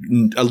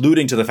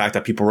alluding to the fact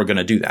that people were going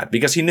to do that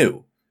because he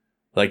knew.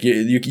 Like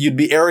you'd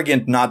be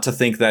arrogant not to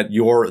think that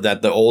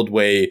that the old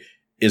way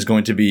is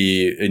going to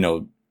be,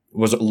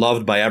 was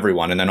loved by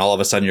everyone. And then all of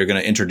a sudden you're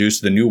going to introduce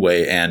the new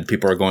way and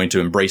people are going to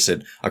embrace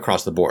it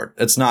across the board.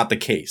 It's not the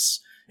case.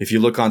 If you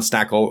look on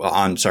Stack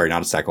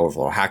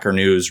Overflow, Hacker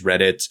News,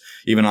 Reddit,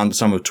 even on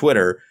some of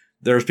Twitter,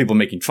 there's people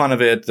making fun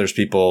of it. There's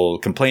people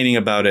complaining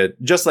about it.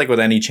 Just like with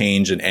any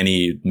change in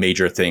any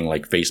major thing,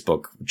 like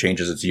Facebook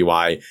changes its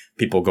UI,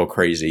 people go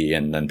crazy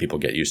and then people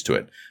get used to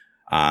it.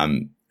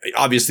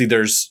 Obviously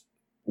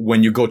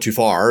when you go too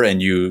far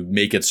and you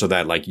make it so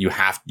that like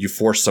you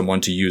force someone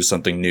to use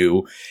something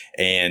new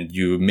and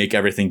you make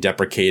everything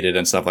deprecated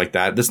and stuff like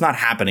that. That's not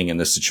happening in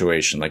this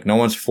situation. Like no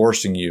one's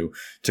forcing you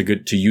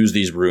to use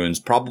these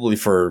runes probably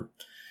for,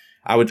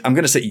 I'm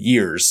going to say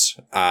years,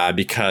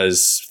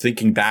 because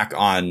thinking back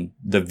on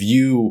the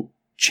Vue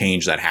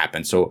change that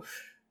happened. So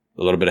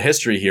a little bit of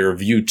history here.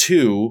 Vue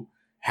 2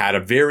 had a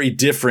very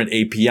different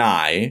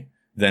API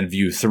than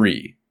Vue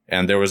 3.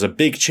 And there was a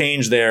big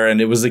change there,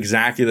 and it was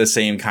exactly the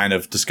same kind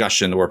of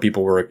discussion where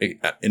people were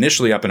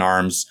initially up in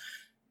arms,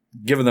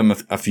 giving them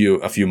a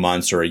few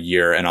months or a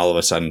year, and all of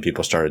a sudden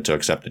people started to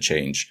accept the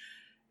change.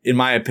 In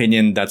my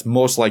opinion, that's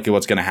most likely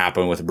what's going to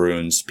happen with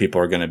Runes. People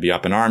are going to be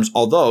up in arms.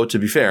 Although, to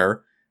be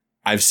fair,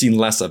 I've seen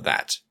less of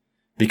that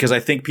because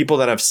I think people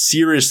that have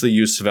seriously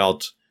used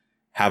Svelte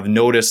have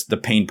noticed the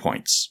pain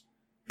points.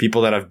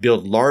 People that have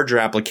built larger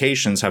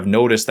applications have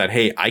noticed that,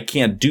 hey, I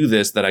can't do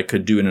this that I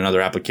could do in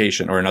another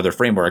application or another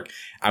framework.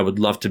 I would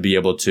love to be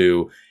able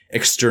to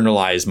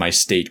externalize my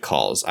state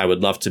calls. I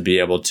would love to be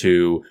able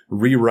to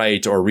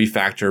rewrite or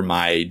refactor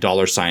my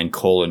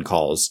 $: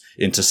 calls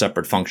into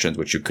separate functions,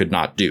 which you could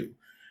not do.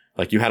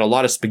 Like you had a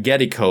lot of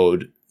spaghetti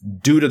code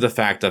due to the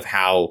fact of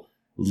how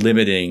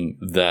limiting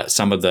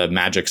some of the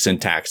magic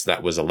syntax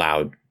that was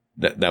allowed,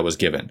 that was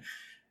given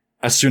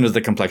as soon as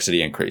the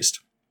complexity increased.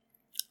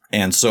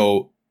 And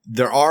so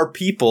there are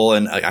people,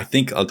 and I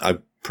think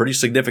a pretty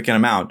significant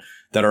amount,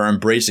 that are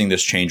embracing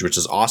this change, which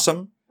is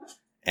awesome.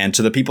 And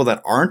to the people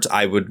that aren't,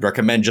 I would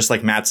recommend, just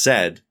like Matt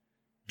said,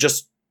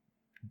 just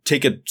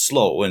take it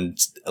slow. And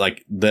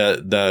like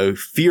the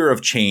fear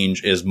of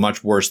change is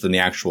much worse than the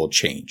actual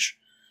change.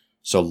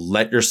 So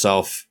let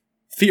yourself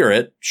fear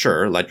it.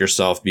 Sure. Let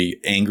yourself be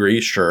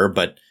angry. Sure.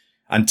 But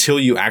until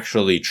you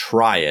actually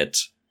try it,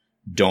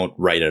 don't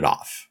write it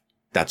off.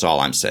 That's all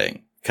I'm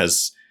saying.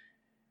 Because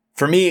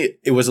for me,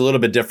 it was a little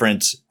bit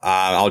different.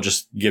 I'll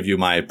just give you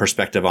my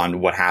perspective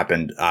on what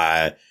happened.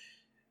 I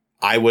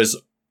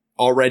was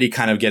already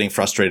kind of getting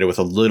frustrated with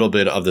a little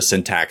bit of the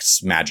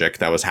syntax magic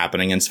that was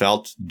happening in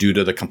Svelte due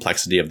to the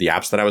complexity of the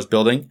apps that I was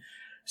building.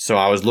 So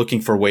I was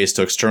looking for ways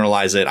to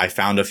externalize it. I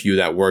found a few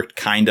that worked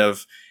kind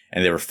of,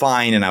 and they were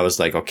fine. And I was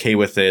like, okay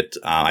with it.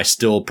 I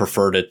still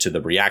preferred it to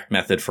the React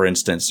method, for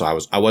instance. So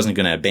I wasn't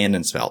going to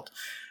abandon Svelte,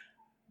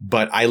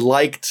 but I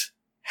liked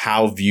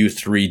how Vue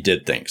 3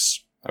 did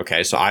things.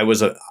 Okay. So I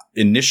was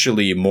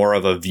initially more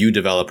of a Vue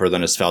developer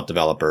than a Svelte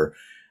developer.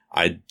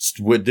 I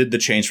did the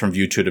change from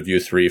Vue 2 to Vue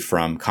 3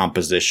 from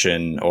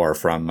composition, or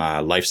from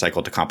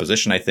lifecycle to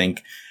composition, I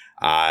think.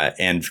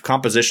 And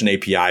composition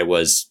API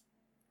was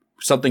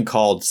something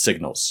called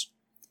signals.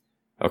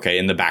 Okay.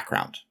 In the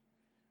background,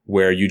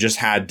 where you just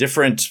had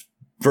different,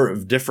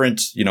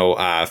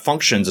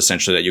 functions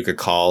essentially that you could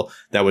call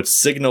that would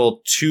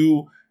signal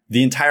to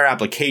the entire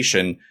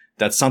application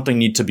that something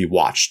needed to be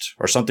watched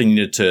or something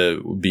needed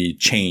to be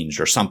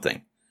changed or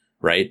something,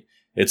 right?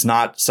 It's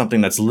not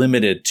something that's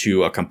limited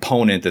to a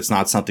component. It's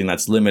not something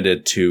that's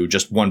limited to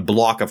just one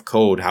block of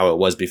code, how it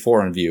was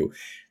before in Vue.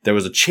 There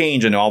was a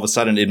change and all of a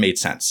sudden it made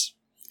sense.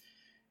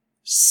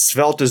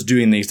 Svelte is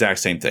doing the exact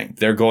same thing.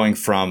 They're going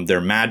from their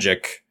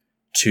magic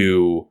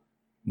to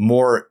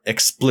more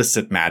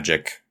explicit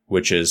magic,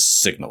 which is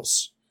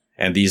signals.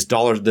 And this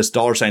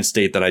 $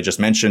 state that I just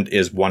mentioned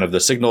is one of the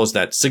signals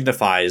that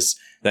signifies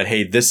that,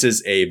 hey, this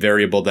is a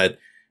variable that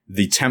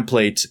the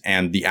template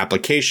and the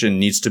application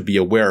needs to be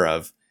aware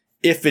of.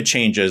 If it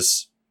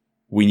changes,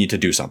 we need to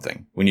do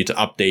something. We need to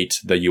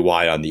update the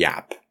UI on the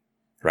app,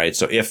 right?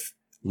 So if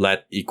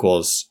let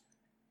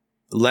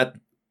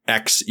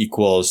x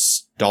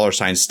equals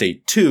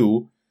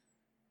 $state2,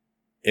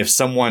 if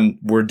someone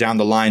were down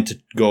the line to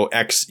go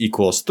x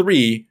equals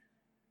 3,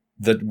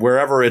 that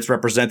wherever it's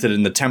represented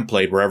in the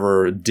template,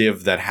 wherever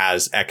div that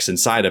has x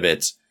inside of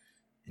it,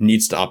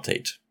 needs to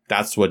update.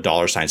 That's what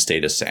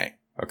 $state is saying.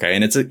 Okay.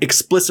 And it's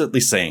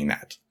explicitly saying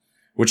that,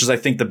 which is, I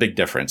think, the big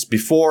difference.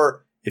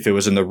 Before, if it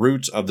was in the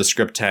root of the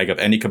script tag of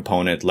any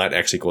component, let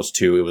x equals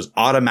 2, it was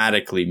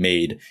automatically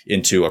made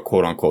into a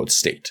quote unquote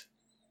state.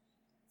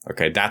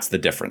 Okay. That's the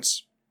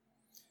difference.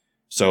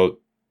 So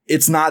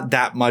it's not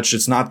that much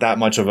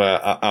of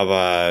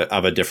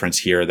a difference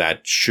here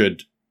that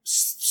should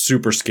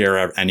super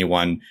scare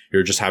anyone.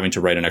 You're just having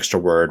to write an extra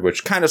word,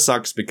 which kind of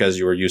sucks because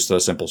you were used to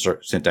a simple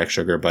syntax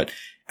sugar. But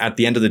at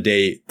the end of the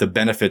day, the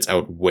benefits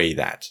outweigh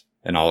that.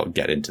 And I'll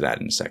get into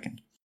that in a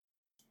second.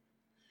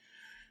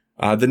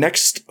 The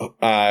next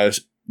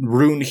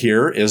rune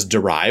here is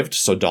derived.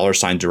 So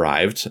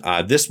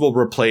 $derived. This will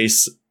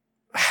replace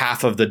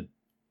half of the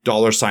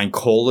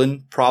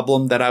 $: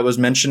 problem that I was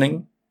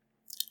mentioning.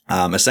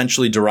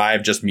 Essentially,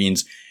 derived just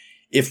means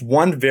if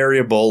one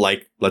variable,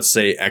 like let's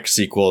say x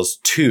equals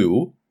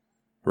 2,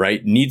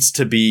 right, needs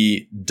to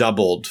be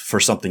doubled for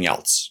something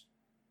else,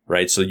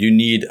 right? So you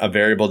need a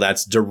variable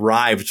that's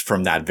derived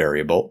from that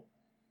variable.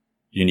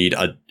 You need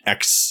a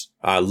x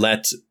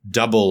let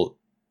double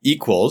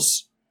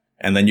equals,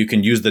 and then you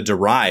can use the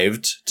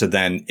derived to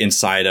then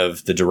inside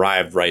of the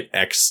derived write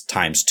x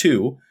times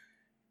 2.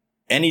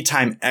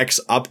 Anytime x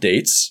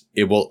updates,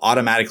 it will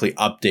automatically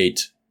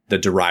update the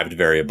derived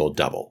variable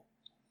double.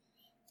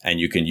 And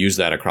you can use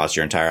that across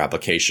your entire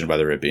application,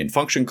 whether it be in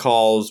function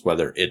calls,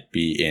 whether it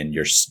be in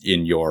your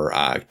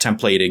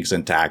templating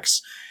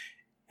syntax.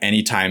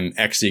 Anytime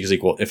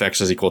if x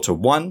is equal to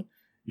 1,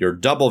 your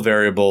double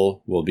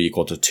variable will be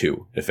equal to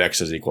 2. If x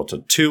is equal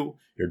to 2,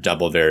 your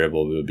double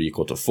variable will be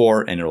equal to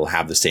 4, and it will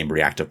have the same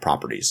reactive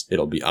properties.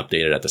 It'll be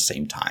updated at the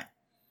same time.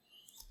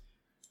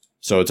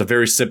 So it's a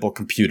very simple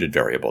computed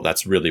variable.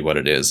 That's really what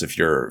it is if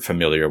you're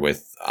familiar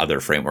with other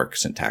framework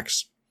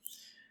syntax.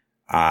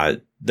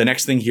 The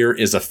next thing here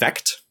is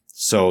effect.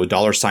 So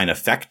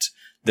 $effect.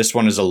 This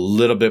one is a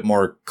little bit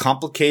more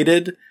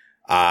complicated,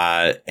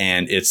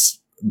 and it's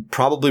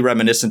probably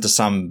reminiscent to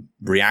some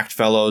React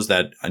fellows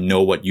that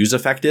know what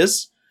useEffect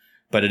is,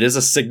 but it is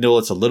a signal.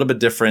 It's a little bit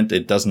different.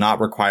 It does not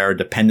require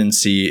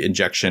dependency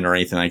injection or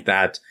anything like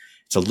that.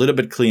 It's a little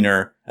bit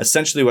cleaner.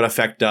 Essentially what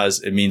effect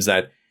does, it means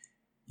that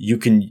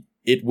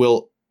it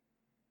will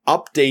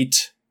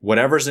update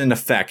whatever's in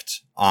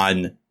effect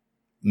on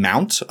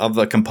mount of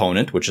the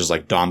component, which is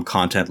like DOM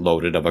content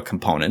loaded of a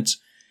component.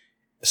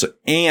 So,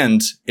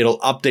 and it'll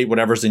update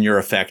whatever's in your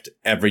effect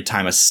every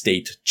time a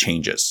state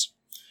changes.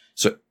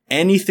 So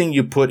anything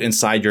you put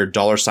inside your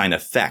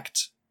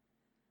 $effect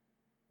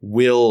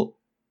will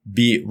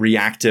be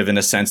reactive in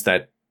a sense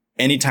that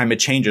anytime it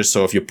changes,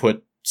 so if you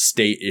put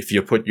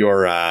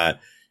your,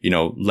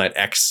 let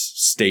X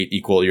state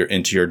equal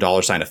into your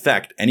 $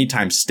 effect,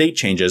 anytime state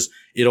changes,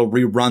 it'll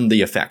rerun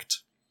the effect.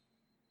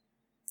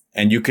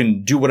 And you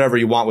can do whatever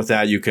you want with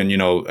that. You can,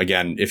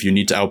 again, if you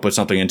need to output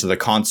something into the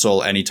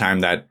console,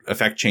 anytime that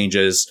effect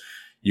changes,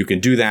 you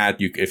can do that.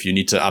 If you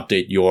need to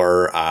update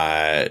your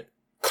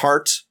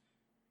cart,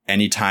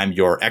 anytime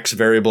your X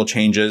variable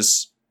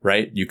changes,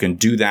 right? You can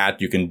do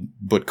that. You can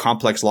put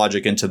complex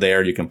logic into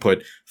there. You can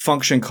put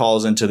function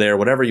calls into there,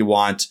 whatever you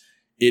want.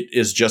 It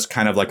is just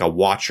kind of like a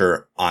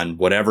watcher on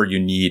whatever you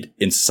need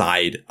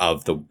inside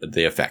of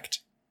the effect.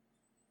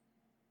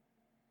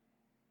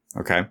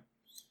 Okay.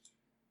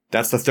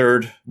 That's the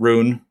third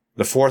rune.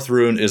 The fourth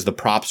rune is the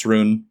props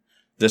rune.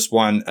 This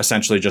one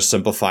essentially just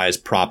simplifies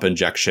prop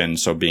injection.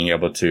 So being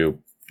able to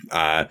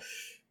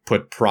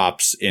put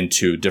props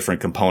into different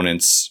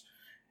components.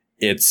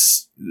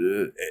 It's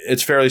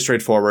fairly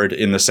straightforward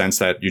in the sense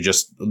that you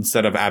just,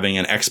 instead of having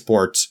an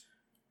export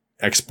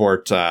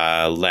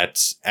let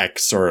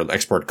X or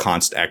export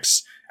const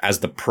X as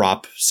the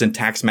prop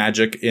syntax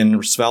magic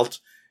in Svelte,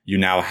 you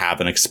now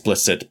have an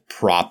explicit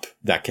prop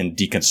that can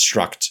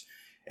deconstruct.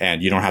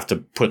 And you don't have to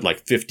put like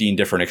 15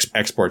 different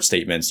export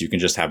statements. You can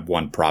just have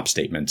one prop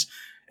statement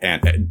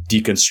and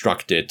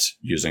deconstruct it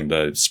using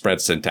the spread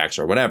syntax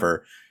or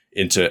whatever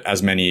into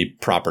as many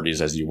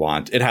properties as you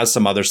want. It has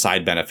some other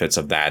side benefits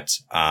of that,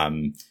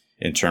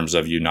 in terms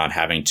of you not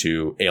having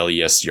to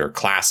alias your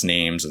class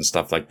names and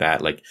stuff like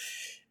that. Like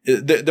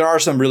there are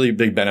some really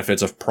big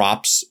benefits of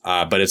props,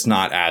 but it's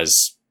not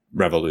as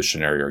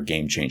revolutionary or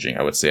game changing,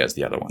 I would say, as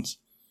the other ones.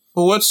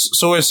 Well,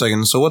 so wait a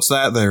second. So what's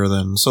that there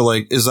then? So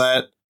like, is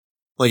that,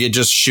 like, it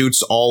just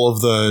shoots all of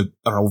the,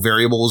 I don't know,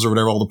 variables or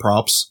whatever, all the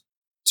props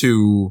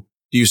do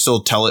you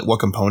still tell it what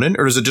component?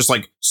 Or does it just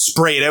like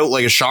spray it out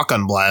like a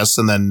shotgun blast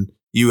and then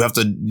you have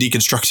to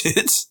deconstruct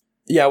it?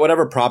 Yeah,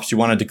 whatever props you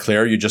want to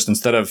declare, you just,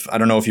 instead of, I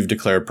don't know if you've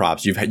declared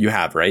props, you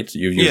have, right?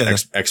 You've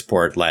used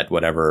export, let,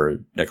 whatever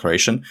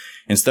declaration.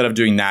 Instead of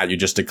doing that, you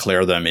just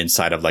declare them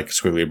inside of like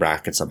squiggly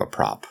brackets of a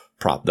prop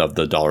of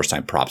the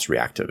 $ props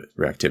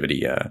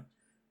reactivity.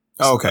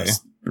 Okay.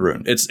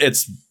 Rune.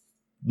 It's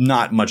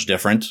not much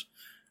different.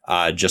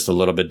 Just a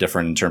little bit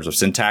different in terms of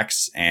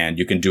syntax, and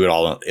you can do it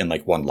all in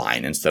like one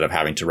line instead of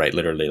having to write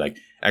literally like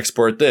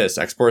export this,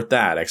 export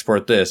that,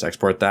 export this,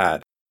 export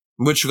that.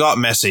 Which got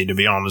messy, to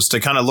be honest.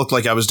 It kind of looked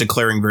like I was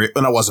declaring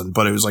and I wasn't,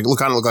 but it was like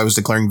kind of looked like I was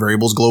declaring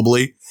variables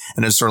globally,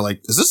 and it's sort of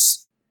like,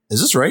 is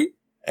this right?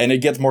 And it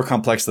gets more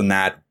complex than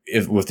that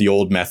with the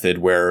old method,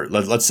 where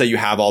let's say you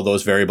have all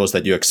those variables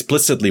that you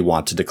explicitly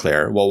want to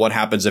declare. Well, what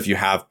happens if you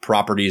have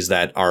properties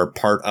that are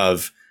part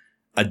of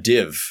a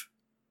div,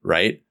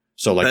 right?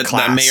 So like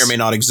class that may or may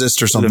not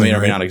exist or something. That may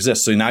or may not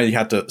exist. So now you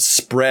have to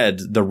spread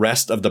the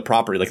rest of the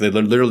property. Like there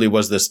literally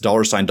was this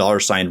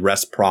 $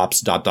 rest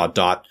props ...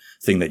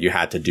 thing that you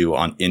had to do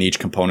in each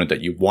component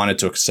that you wanted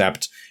to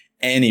accept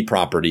any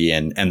property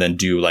in, and then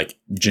do like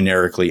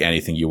generically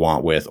anything you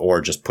want with, or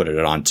just put it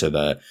onto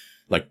the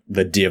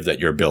div that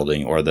you're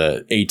building or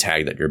the A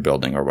tag that you're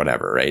building or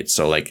whatever. Right.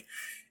 So like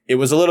it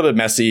was a little bit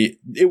messy.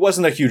 It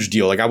wasn't a huge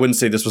deal. Like I wouldn't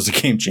say this was a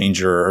game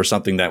changer or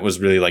something that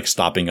was really like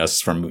stopping us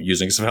from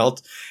using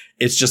Svelte.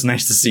 It's just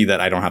nice to see that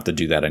I don't have to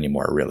do that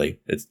anymore, really.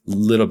 It's a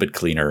little bit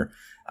cleaner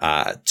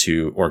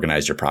to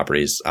organize your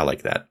properties. I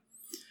like that.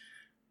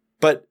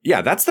 But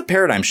yeah, that's the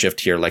paradigm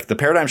shift here. Like the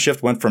paradigm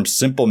shift went from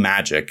simple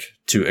magic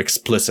to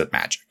explicit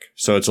magic.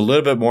 So it's a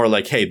little bit more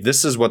like, hey,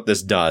 this is what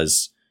this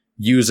does.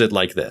 Use it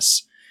like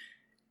this.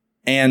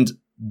 And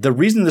the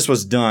reason this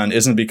was done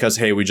isn't because,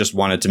 hey, we just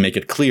wanted to make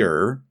it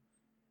clearer.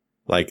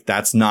 Like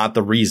that's not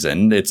the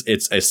reason.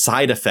 It's a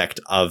side effect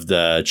of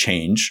the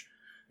change.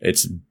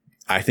 It's,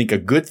 I think, a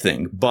good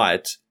thing.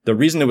 But the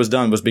reason it was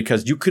done was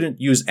because you couldn't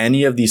use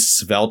any of these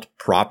Svelte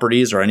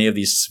properties or any of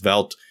these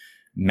Svelte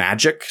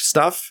magic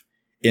stuff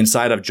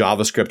inside of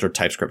JavaScript or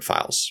TypeScript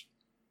files,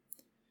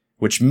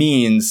 which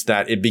means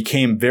that it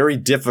became very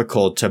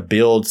difficult to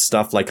build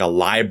stuff like a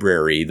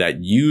library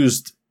that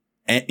used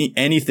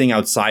anything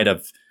outside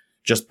of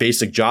just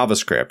basic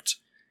JavaScript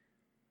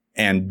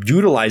and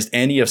utilized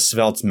any of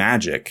Svelte's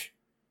magic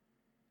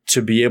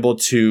to be able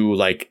to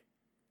like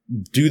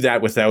do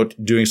that without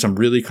doing some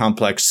really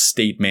complex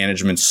state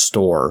management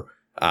store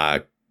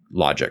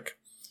logic.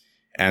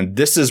 And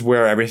this is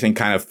where everything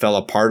kind of fell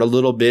apart a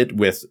little bit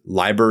with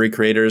library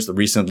creators.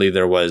 Recently,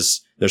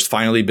 there's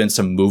finally been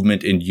some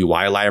movement in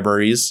UI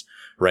libraries,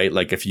 right?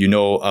 Like if you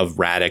know of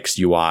Radix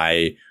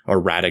UI or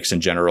Radix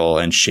in general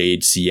and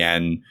Shade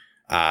CN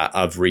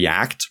of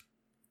React,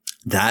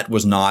 that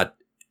was not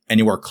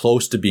anywhere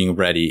close to being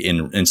ready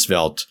in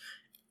Svelte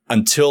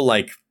until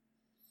like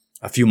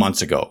a few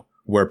months ago,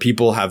 where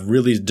people have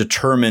really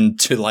determined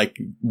to like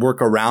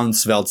work around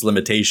Svelte's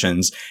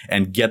limitations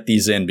and get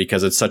these in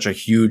because it's such a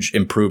huge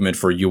improvement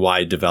for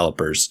UI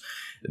developers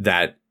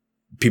that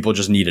people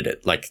just needed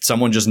it. Like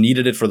someone just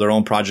needed it for their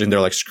own project. And they're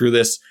like, screw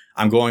this.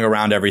 I'm going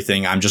around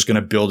everything. I'm just going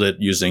to build it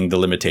using the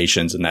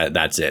limitations, and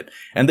that's it.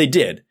 And they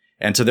did.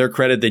 And to their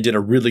credit, they did a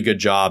really good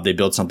job. They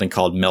built something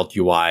called Melt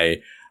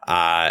UI.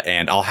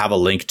 And I'll have a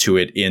link to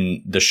it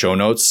in the show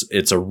notes.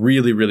 It's a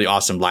really, really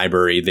awesome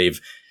library. They've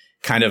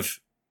kind of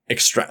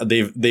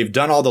they've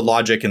done all the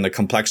logic in the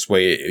complex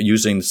way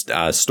using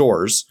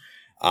stores,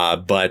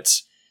 but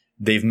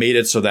they've made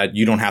it so that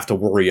you don't have to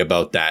worry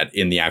about that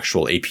in the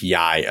actual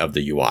API of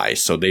the UI.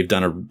 So they've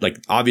done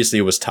obviously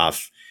it was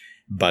tough,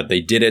 but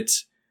they did it.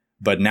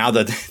 But now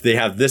that they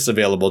have this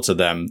available to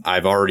them,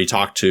 I've already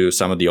talked to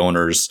some of the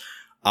owners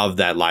of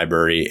that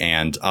library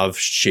and of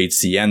Shade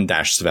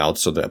CN-Svelte,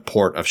 so the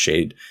port of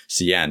Shade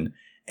CN,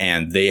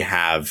 and they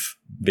have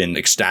been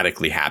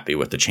ecstatically happy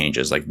with the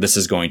changes. Like, this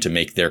is going to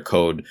make their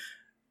code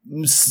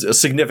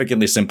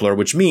significantly simpler,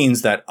 which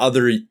means that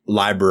other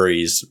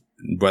libraries,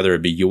 whether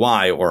it be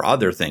UI or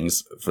other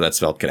things for that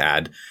Svelte could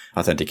add,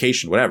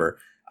 authentication, whatever,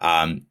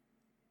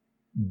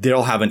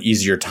 they'll have an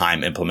easier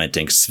time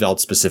implementing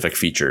Svelte-specific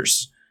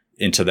features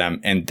into them.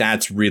 And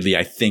that's really,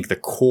 I think, the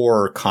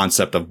core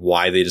concept of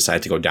why they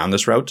decided to go down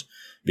this route,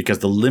 because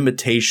the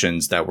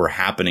limitations that were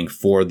happening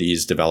for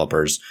these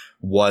developers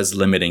was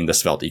limiting the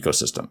Svelte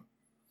ecosystem,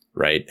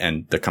 right?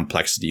 And the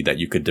complexity that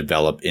you could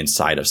develop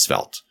inside of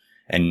Svelte.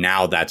 And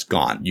now that's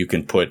gone. You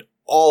can put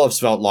all of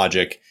Svelte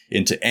logic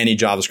into any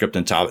JavaScript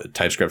and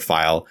TypeScript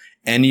file.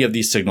 Any of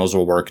these signals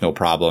will work, no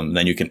problem.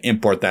 Then you can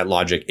import that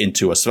logic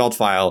into a Svelte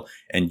file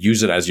and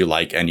use it as you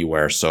like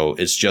anywhere. So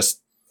it's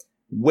just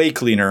way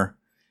cleaner.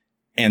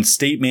 And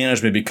state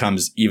management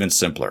becomes even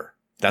simpler.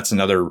 That's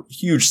another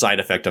huge side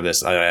effect of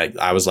this.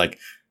 I was like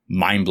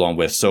mind blown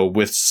with. So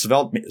with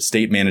Svelte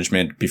state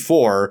management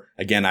before,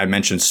 again, I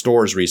mentioned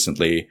stores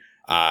recently.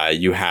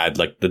 You had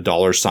like the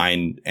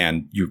 $,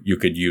 and you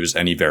could use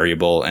any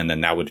variable, and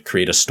then that would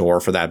create a store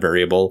for that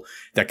variable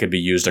that could be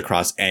used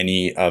across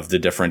any of the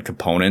different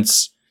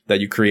components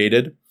that you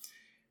created.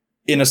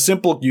 In a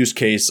simple use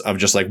case of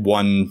just like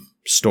one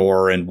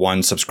store and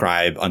one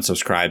subscribe,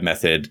 unsubscribe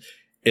method,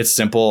 it's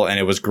simple and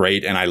it was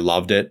great and I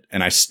loved it.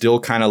 And I still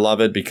kind of love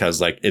it because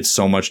like it's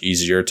so much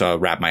easier to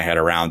wrap my head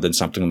around than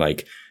something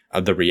like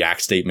the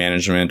React state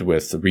management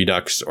with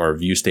Redux or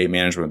Vue state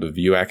management with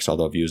Vuex,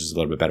 although Vue's is a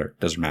little bit better.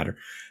 Doesn't matter.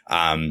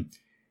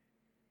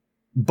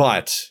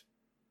 But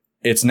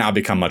it's now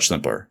become much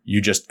simpler. You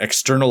just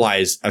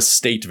externalize a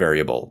state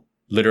variable,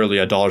 literally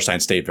a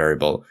 $, state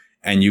variable,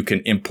 and you can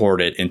import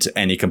it into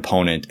any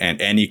component,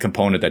 and any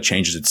component that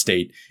changes its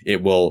state,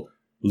 it will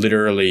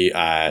literally,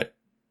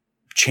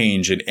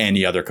 change in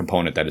any other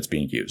component that it's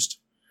being used.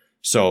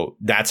 So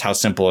that's how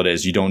simple it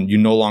is. You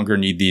no longer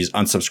need these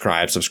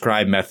unsubscribe,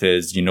 subscribe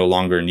methods. You no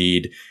longer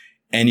need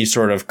any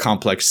sort of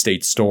complex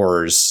state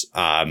stores.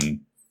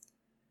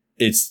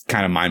 It's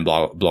kind of mind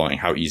blowing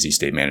how easy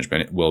state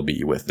management will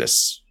be with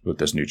this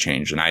new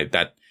change.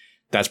 And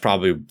that's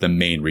probably the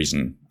main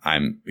reason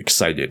I'm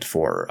excited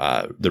for,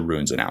 the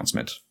Runes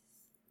announcement.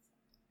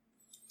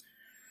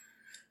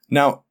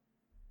 Now,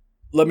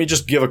 let me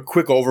just give a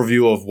quick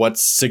overview of what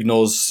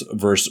signals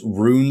versus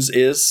runes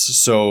is.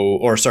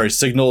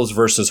 Signals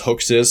versus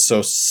hooks is.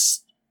 So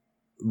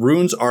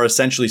runes are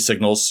essentially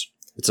signals.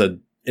 It's a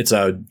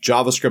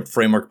JavaScript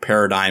framework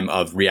paradigm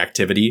of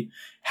reactivity,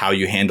 how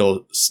you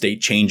handle state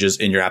changes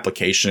in your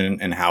application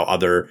and how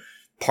other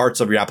parts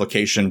of your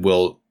application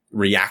will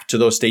react to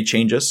those state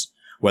changes,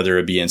 whether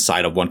it be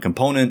inside of one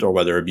component or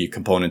whether it be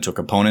component to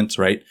component,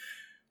 right?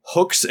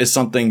 Hooks is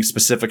something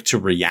specific to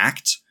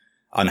React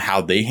on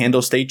how they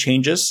handle state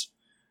changes.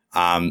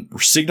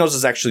 Signals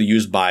is actually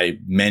used by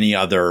many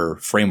other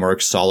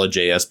frameworks,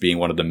 Solid.js being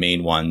one of the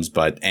main ones,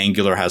 but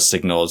Angular has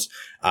signals.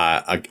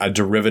 A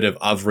derivative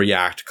of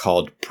React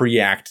called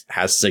Preact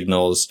has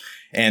signals.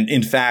 And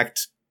in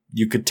fact,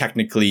 you could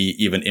technically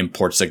even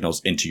import signals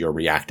into your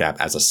React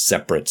app as a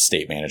separate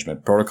state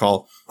management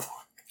protocol.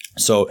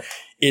 So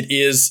it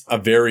is a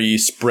very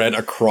spread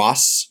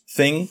across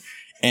thing.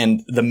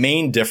 And the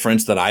main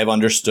difference that I've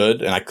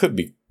understood, and I could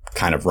be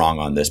kind of wrong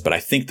on this, but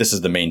I think this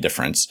is the main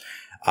difference,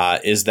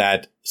 is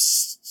that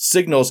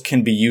signals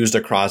can be used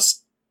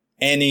across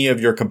any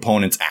of your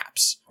components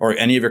apps or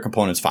any of your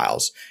components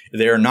files.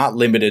 They are not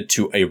limited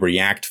to a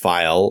React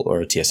file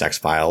or a TSX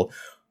file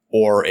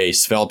or a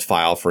Svelte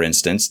file, for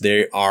instance.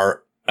 They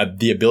are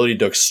the ability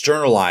to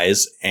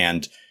externalize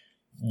and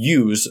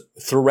use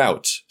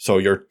throughout. So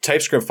your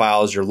TypeScript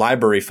files, your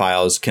library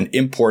files can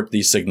import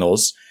these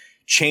signals,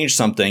 change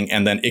something,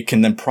 and then it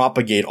can then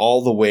propagate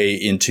all the way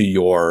into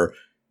your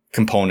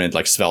component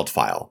like Svelte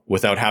file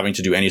without having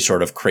to do any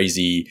sort of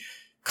crazy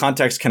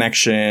context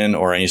connection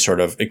or any sort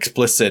of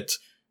explicit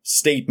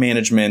state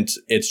management.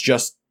 It's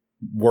just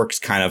works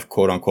kind of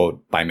quote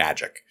unquote by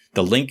magic.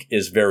 The link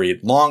is very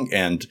long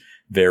and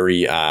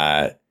very,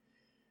 the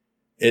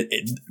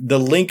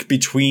link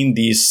between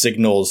these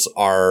signals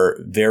are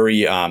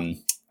very,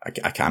 I'm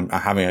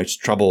having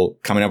trouble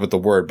coming up with the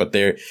word, but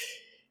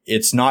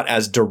it's not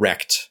as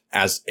direct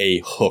as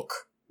a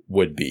hook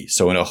would be.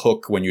 So in a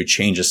hook, when you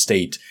change a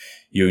state,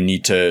 you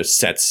need to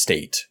set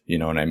state. You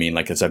know what I mean?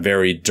 Like it's a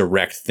very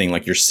direct thing.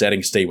 Like you're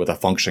setting state with a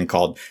function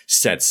called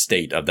set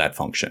state of that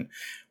function.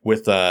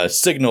 With a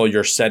signal,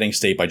 you're setting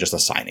state by just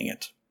assigning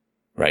it.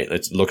 right?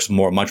 It looks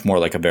much more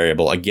like a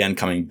variable. Again,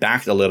 coming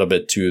back a little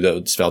bit to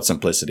the Svelte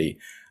simplicity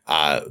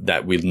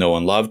that we know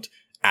and loved,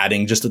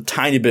 adding just a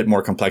tiny bit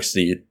more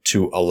complexity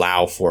to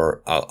allow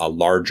for a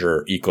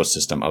larger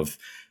ecosystem of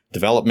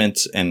development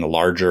and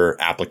larger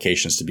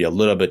applications to be a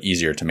little bit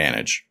easier to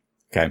manage.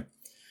 Okay.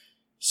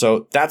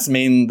 So that's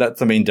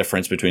the main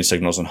difference between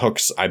signals and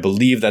hooks. I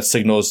believe that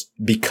signals,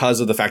 because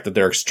of the fact that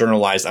they're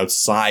externalized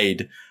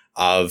outside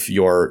of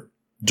your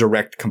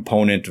direct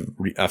component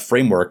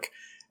framework,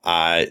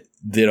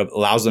 that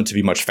allows them to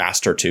be much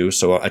faster too.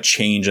 So a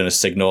change in a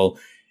signal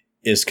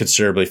is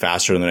considerably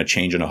faster than a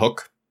change in a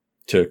hook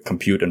to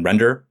compute and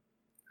render.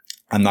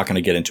 I'm not going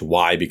to get into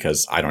why,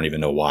 because I don't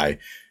even know why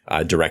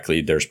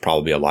directly. There's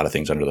probably a lot of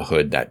things under the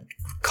hood that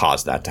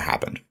cause that to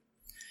happen.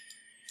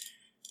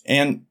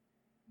 And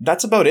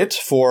that's about it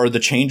for the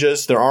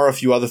changes. There are a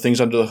few other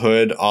things under the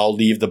hood. I'll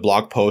leave the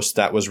blog post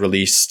that was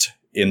released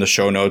in the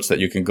show notes that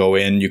you can go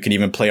in. You can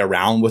even play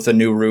around with the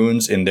new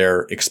runes in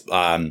their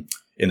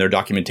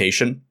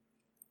documentation.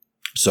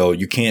 So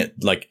you can't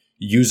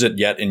use it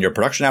yet in your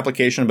production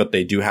application, but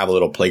they do have a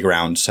little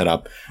playground set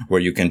up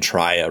where you can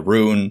try a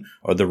rune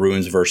or the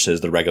runes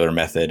versus the regular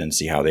method and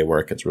see how they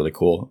work. It's really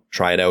cool.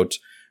 Try it out.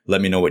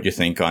 Let me know what you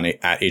think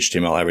at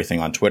HTML Everything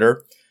on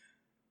Twitter.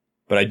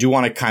 But I do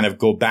want to kind of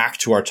go back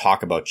to our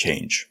talk about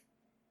change,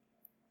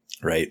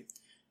 right?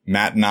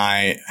 Matt and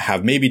I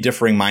have maybe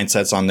differing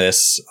mindsets on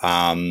this,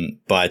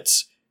 but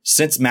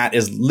since Matt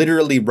is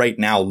literally right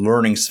now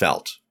learning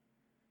Svelte,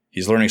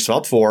 he's learning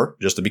Svelte 4,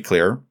 just to be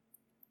clear.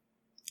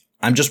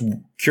 I'm just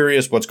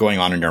curious what's going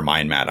on in your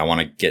mind, Matt. I want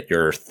to get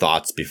your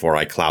thoughts before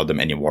I cloud them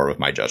anymore with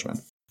my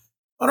judgment.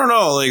 I don't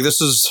know. This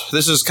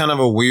is kind of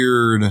a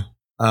weird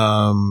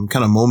kind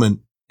of moment,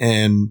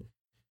 and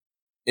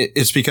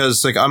it's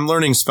because I'm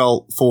learning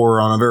Svelte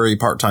 4 on a very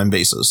part-time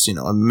basis.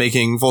 I'm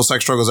making Full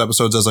Stack Struggles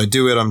episodes as I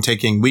do it. I'm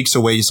taking weeks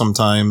away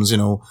sometimes.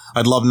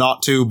 I'd love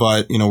not to,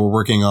 but we're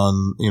working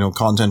on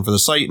content for the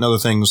site and other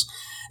things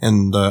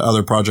and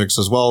other projects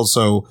as well.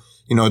 So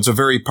it's a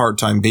very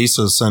part-time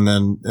basis. And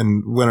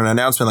when an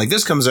announcement like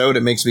this comes out,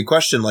 it makes me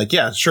question,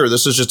 yeah, sure,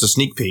 this is just a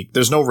sneak peek.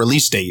 There's no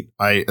release date,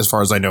 as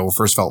far as I know,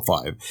 for Svelte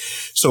 5.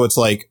 So it's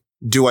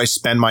do I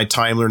spend my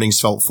time learning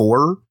Svelte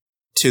 4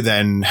 to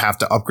then have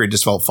to upgrade to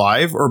Svelte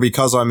 5? Or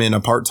because I'm in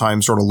a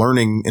part-time sort of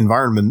learning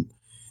environment,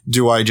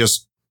 do I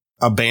just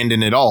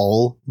abandon it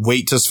all,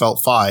 wait to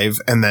Svelte 5,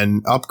 and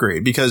then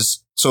upgrade?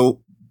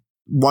 So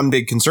one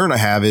big concern I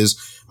have is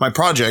my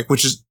project,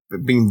 which is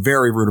being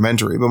very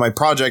rudimentary, but my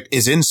project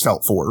is in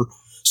Svelte 4.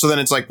 So then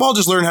it's I'll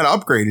just learn how to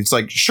upgrade. It's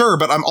sure,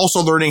 but I'm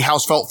also learning how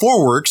Svelte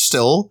 4 works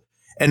still.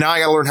 And now I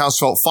got to learn how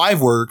Svelte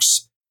 5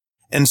 works.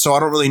 And so I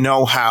don't really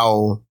know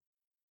how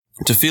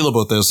to feel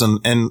about this. And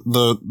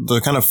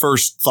the kind of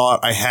first thought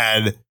I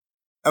had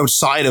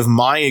outside of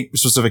my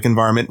specific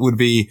environment would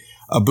be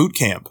a boot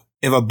camp.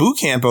 If a boot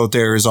camp out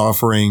there is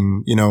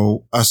offering,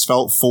 a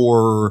Svelte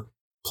 4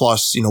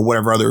 plus,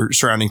 whatever other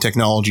surrounding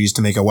technologies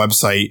to make a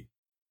website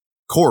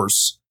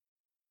course,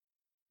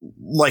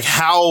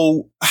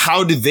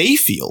 how do they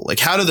feel?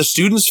 How do the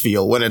students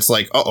feel when it's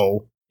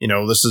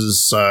this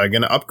is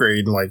going to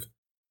upgrade?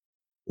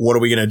 What are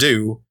we going to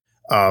do?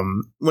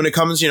 When it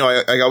comes,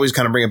 I always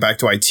kind of bring it back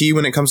to IT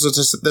when it comes to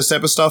this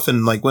type of stuff.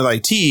 And with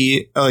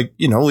IT,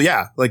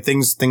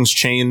 things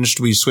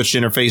changed. We switched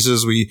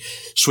interfaces. We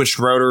switched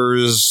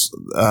routers.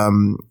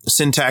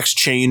 Syntax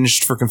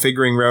changed for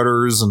configuring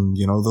routers, and,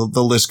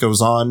 the list goes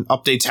on.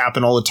 Updates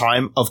happen all the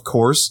time, of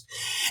course.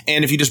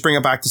 And if you just bring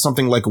it back to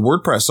something like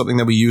WordPress, something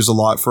that we use a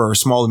lot for our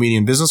small and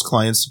medium business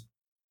clients,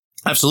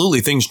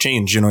 absolutely things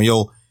change.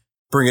 You'll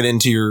bring it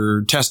into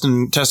your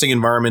testing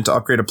environment to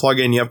upgrade a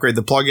plugin. You upgrade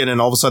the plugin,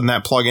 and all of a sudden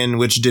that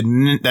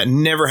plugin, that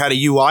never had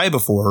a UI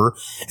before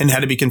and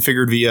had to be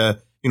configured via,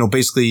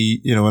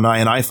 basically, an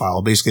INI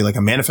file, basically like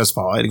a manifest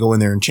file. I had to go in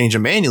there and change it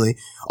manually.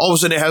 All of a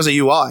sudden it has a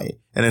UI,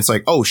 and it's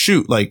oh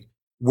shoot,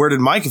 where did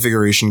my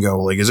configuration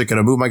go? Is it going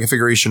to move my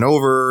configuration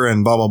over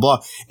and blah, blah,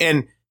 blah.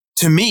 And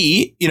to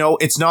me,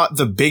 it's not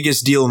the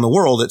biggest deal in the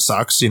world. It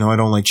sucks. I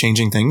don't like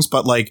changing things,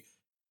 but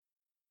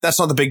that's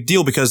not the big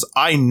deal because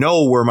I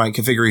know where my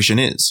configuration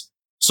is.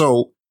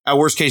 So at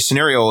worst case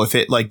scenario, if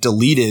it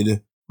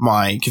deleted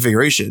my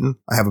configuration,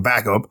 I have a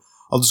backup.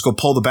 I'll just go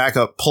pull the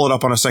backup, pull it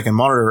up on a second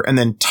monitor, and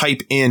then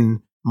type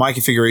in my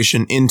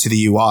configuration into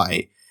the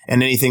UI.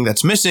 And anything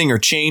that's missing or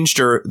changed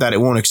or that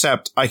it won't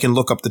accept, I can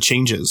look up the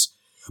changes.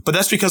 But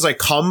that's because I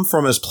come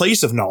from a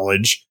place of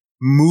knowledge,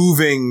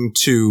 moving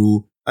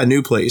to a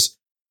new place.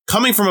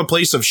 Coming from a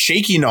place of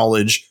shaky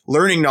knowledge,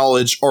 learning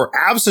knowledge, or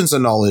absence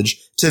of knowledge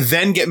to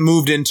then get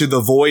moved into the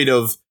void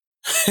of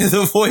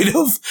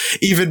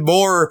even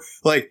more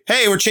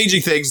hey, we're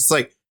changing things.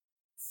 It's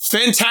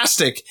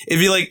fantastic.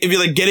 If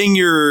you getting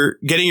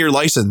your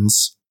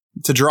license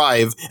to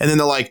drive, and then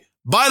they're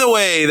by the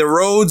way, the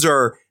roads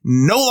are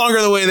no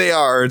longer the way they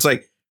are. It's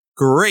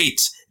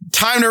great.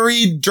 Time to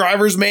read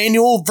driver's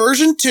manual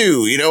version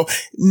 2,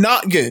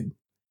 not good.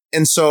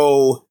 And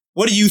so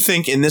what do you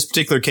think in this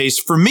particular case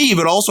for me,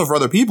 but also for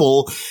other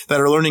people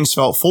that are learning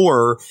Svelte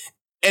 4?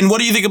 And what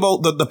do you think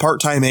about the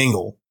part-time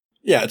angle?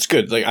 Yeah, it's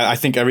good. Like I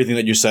think everything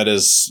that you said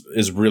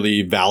is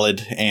really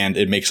valid, and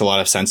it makes a lot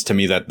of sense to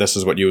me that this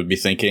is what you would be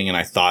thinking. And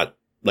I thought,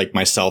 like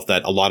myself,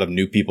 that a lot of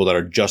new people that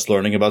are just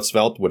learning about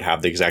Svelte would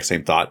have the exact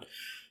same thought.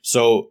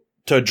 So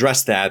to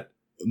address that,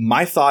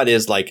 my thought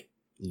is like,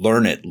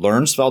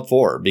 learn Svelte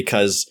 4,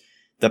 because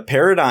the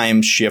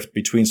paradigm shift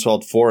between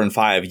Svelte 4 and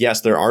 5, yes,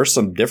 there are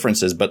some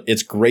differences, but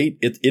it's great.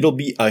 It'll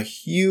be a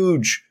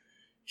huge,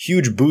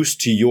 huge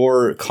boost to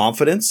your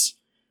confidence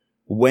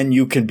when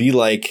you can be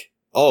like,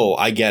 oh,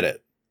 I get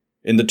it.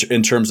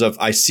 In terms of,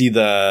 I see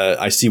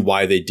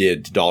why they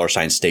did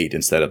 $state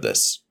instead of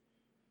this.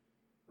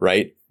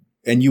 Right?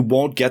 And you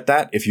won't get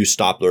that if you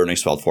stop learning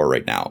Svelte 4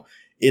 right now.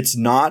 It's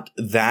not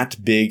that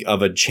big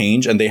of a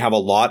change. And they have a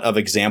lot of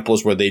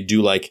examples where they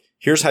do like,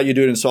 here's how you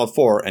do it in Svelte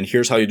 4 and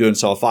here's how you do it in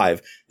Svelte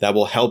 5 that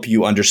will help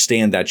you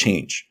understand that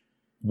change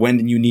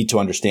when you need to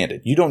understand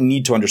it. You don't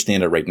need to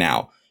understand it right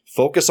now.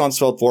 Focus on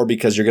Svelte 4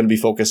 because you're going to be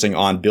focusing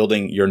on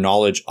building your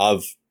knowledge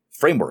of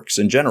frameworks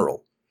in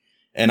general.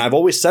 And I've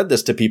always said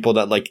this to people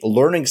that like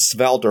learning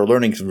Svelte or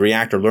learning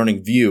React or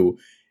learning Vue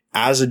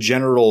as a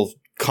general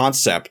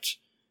concept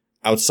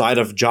outside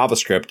of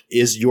JavaScript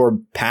is your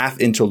path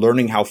into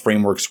learning how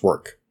frameworks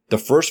work. The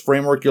first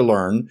framework you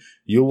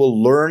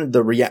will learn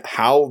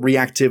how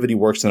reactivity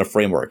works in a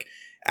framework.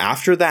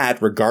 After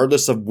that,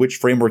 regardless of which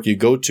framework you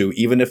go to,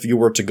 even if you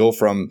were to go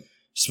from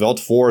Svelte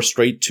 4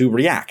 straight to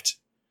React,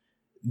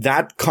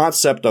 that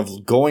concept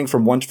of going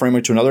from one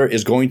framework to another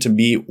is going to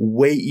be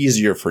way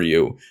easier for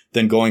you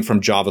than going from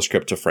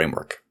JavaScript to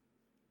framework.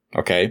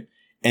 Okay?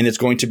 And it's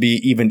going to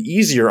be even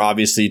easier,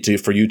 obviously,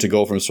 for you to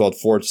go from Svelte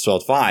 4 to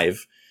Svelte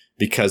 5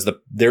 because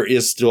there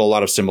is still a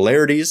lot of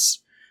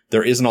similarities.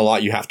 There isn't a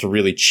lot you have to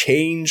really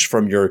change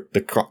from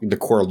the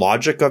core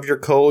logic of your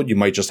code. You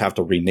might just have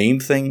to rename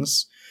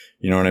things.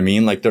 You know what I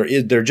mean? Like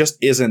there just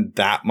isn't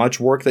that much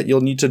work that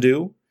you'll need to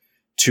do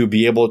to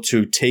be able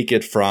to take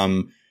it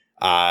from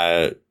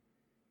a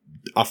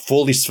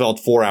fully Svelte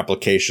 4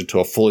 application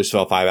to a fully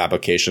Svelte 5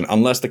 application,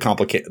 unless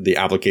the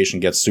application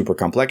gets super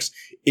complex.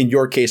 In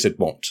your case, it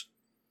won't.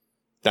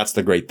 That's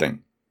the great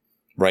thing,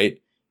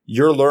 right?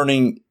 You're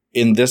learning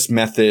in this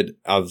method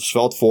of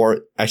Svelte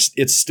 4.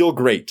 It's still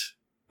great.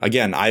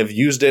 Again, I've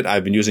used it.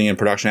 I've been using it in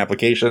production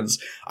applications.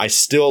 I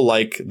still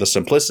like the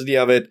simplicity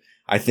of it.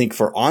 I think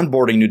for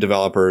onboarding new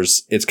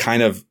developers, it's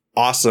kind of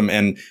awesome.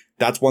 And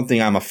that's one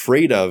thing I'm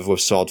afraid of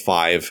with Svelte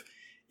 5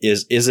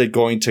 is it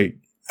going to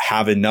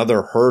have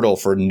another hurdle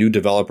for new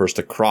developers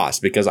to cross?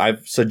 Because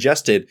I've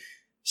suggested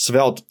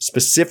Svelte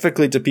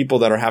specifically to people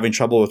that are having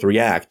trouble with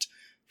React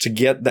to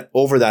get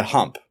over that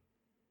hump.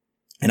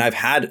 And I've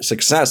had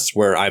success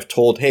where I've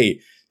told,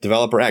 hey,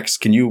 developer X,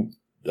 can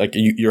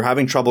you're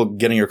having trouble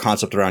getting your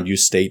concept around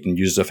use state and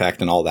use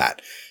effect and all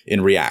that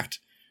in React.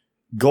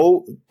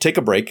 Go take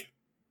a break.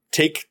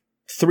 Take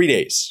 3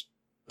 days.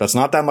 That's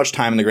not that much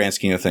time in the grand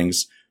scheme of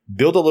things.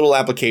 Build a little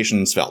application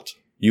in Svelte.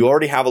 You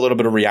already have a little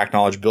bit of React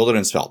knowledge. Build it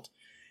in Svelte.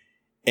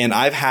 And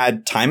I've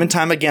had time and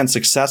time again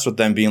success with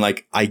them being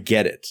like, I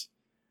get it.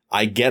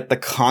 I get the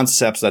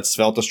concepts that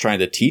Svelte is trying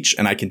to teach,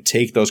 and I can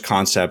take those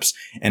concepts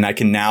and I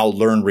can now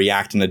learn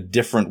React in a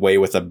different way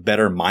with a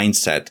better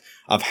mindset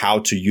of how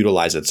to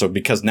utilize it. So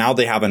because now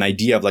they have an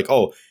idea of like,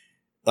 oh,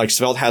 like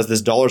Svelte has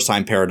this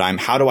 $ paradigm.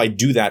 How do I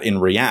do that in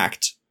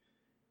React?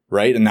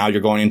 Right? And now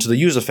you're going into the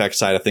use effect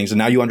side of things. And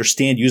now you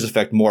understand use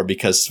effect more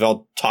because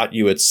Svelte taught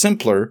you it's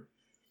simpler,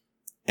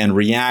 and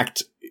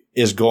React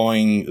is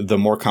going the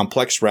more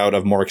complex route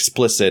of more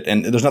explicit.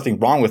 And there's nothing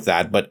wrong with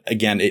that. But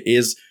again, it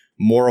is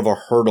more of a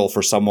hurdle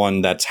for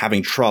someone that's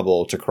having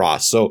trouble to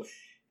cross. So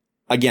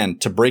again,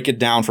 to break it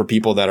down for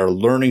people that are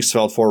learning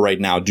Svelte 4 right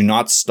now, do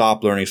not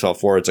stop learning Svelte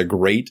 4. It's a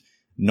great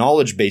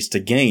knowledge base to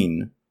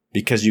gain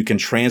because you can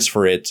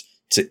transfer it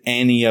to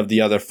any of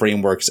the other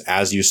frameworks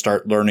as you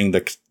start learning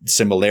the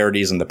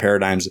similarities and the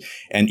paradigms.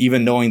 And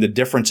even knowing the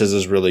differences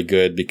is really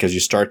good because you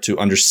start to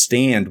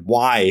understand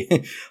why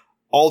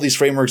all these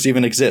frameworks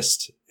even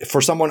exist.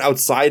 For someone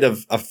outside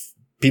of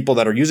people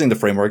that are using the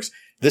frameworks,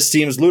 this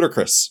seems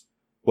ludicrous.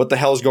 What the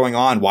hell is going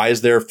on? Why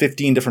is there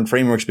 15 different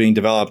frameworks being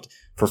developed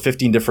for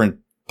 15 different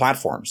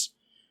platforms?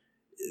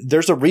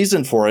 There's a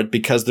reason for it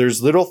because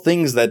there's little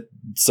things that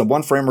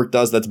one framework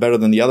does that's better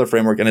than the other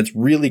framework. And it's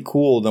really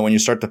cool then when you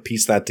start to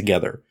piece that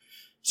together.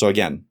 So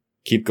again,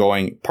 keep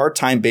going.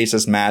 Part-time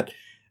basis, Matt,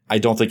 I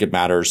don't think it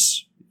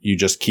matters. You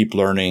just keep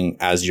learning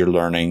as you're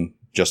learning.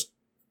 Just,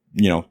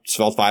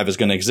 Svelte 5 is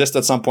going to exist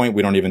at some point.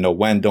 We don't even know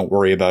when. Don't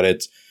worry about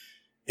it.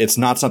 It's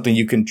not something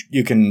you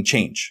can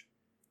change.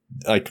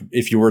 Like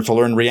if you were to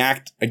learn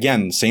React,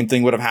 again, same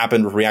thing would have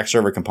happened with React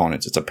server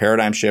components. It's a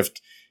paradigm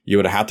shift. You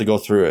would have had to go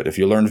through it. If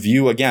you learn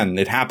Vue, again,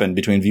 it happened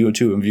between Vue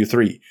 2 and Vue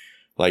 3.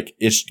 Like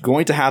it's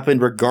going to happen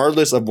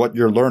regardless of what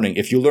you're learning.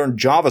 If you learn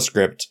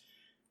JavaScript,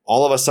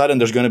 all of a sudden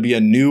there's going to be a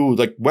new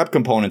web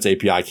components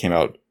API came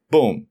out.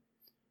 Boom.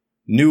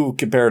 New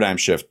paradigm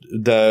shift.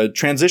 The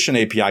transition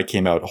API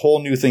came out. A whole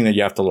new thing that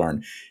you have to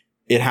learn.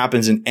 It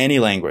happens in any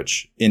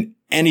language, in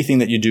anything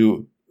that you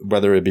do,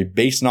 whether it be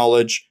base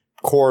knowledge,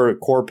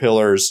 core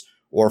pillars,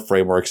 or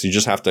frameworks. You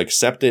just have to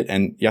accept it,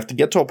 and you have to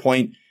get to a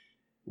point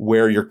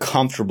where you're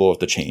comfortable with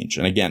the change.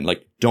 And again,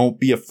 like, don't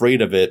be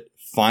afraid of it.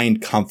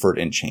 Find comfort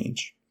in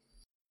change.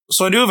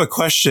 So I do have a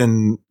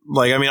question.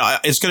 Like, I mean,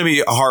 it's going to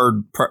be a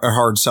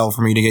hard sell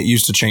for me to get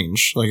used to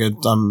change. Like,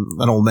 I'm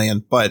an old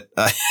man, but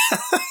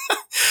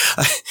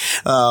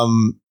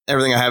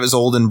everything I have is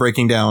old and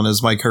breaking down,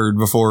 as Mike heard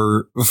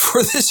before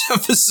this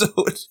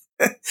episode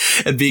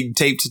and being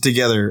taped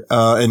together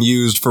and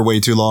used for way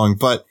too long.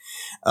 But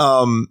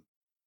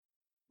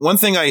one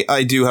thing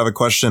I do have a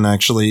question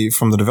actually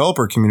from the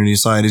developer community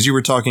side is you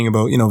were talking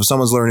about, you know, if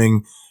someone's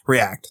learning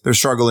React, they're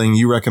struggling,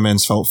 you recommend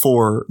Svelte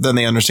 4, then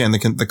they understand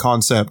the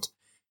concept,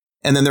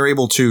 and then they're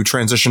able to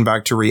transition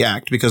back to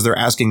React because they're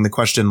asking the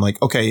question like,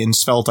 okay, in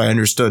Svelte, I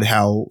understood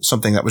how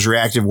something that was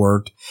reactive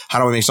worked. How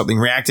do I make something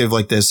reactive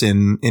like this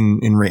in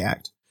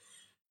React?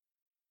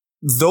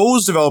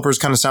 Those developers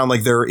kind of sound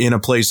like they're in a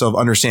place of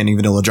understanding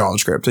vanilla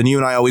JavaScript. And you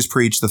and I always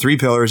preach the 3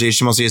 pillars,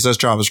 HTML, CSS,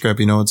 JavaScript.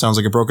 You know, it sounds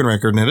like a broken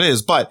record, and it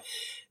is. But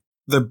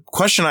the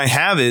question I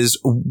have is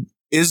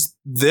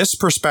this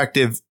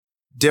perspective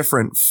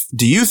different,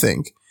 do you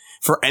think,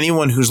 for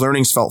anyone who's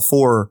learning Svelte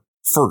 4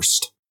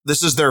 first?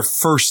 This is their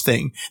first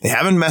thing. They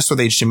haven't messed with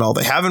HTML.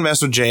 They haven't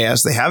messed with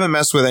JS. They haven't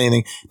messed with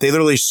anything. They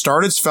literally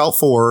started Svelte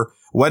 4,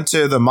 went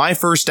to the My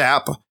First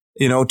App,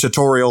 you know,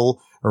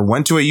 tutorial, or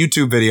went to a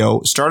YouTube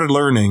video, started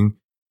learning.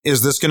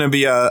 Is this going to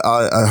be a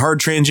hard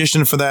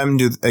transition for them?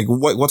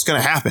 What's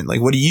going to happen?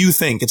 Like, what do you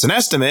think? It's an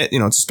estimate, you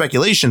know, it's a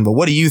speculation, but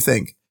what do you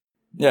think?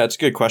 Yeah, it's a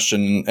good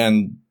question.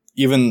 And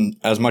even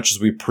as much as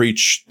we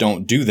preach,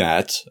 don't do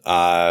that,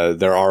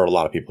 there are a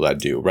lot of people that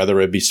do, whether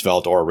it be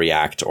Svelte or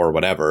React or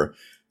whatever.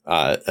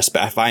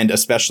 I find,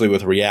 especially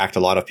with React, a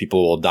lot of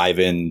people will dive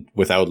in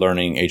without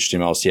learning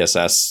HTML,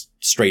 CSS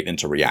straight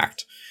into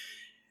React.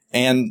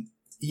 And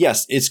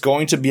yes, it's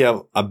going to be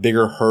a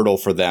bigger hurdle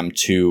for them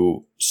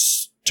to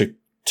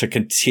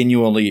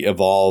continually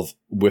evolve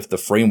with the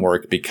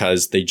framework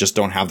because they just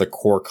don't have the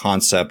core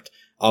concept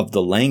of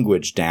the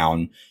language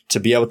down to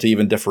be able to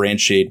even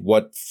differentiate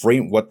what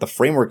the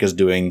framework is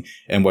doing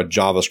and what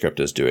JavaScript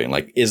is doing.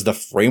 Like, is the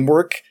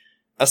framework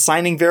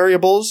assigning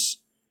variables?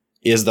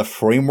 Is the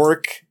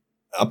framework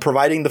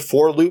providing the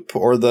for loop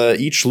or the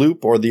each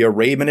loop or the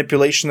array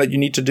manipulation that you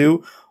need to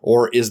do?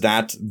 Or is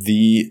that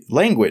the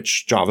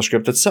language,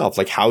 JavaScript itself?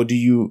 Like, how do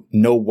you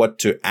know what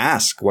to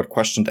ask, what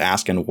question to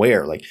ask and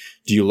where? Like,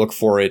 do you look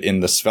for it in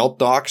the Svelte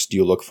docs? Do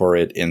you look for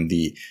it in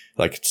the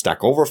like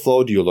Stack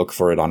Overflow? Do you look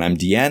for it on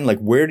MDN? Like,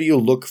 where do you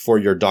look for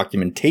your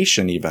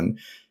documentation even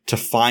to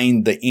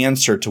find the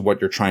answer to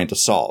what you're trying to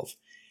solve?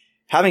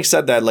 Having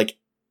said that, like,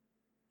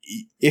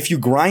 if you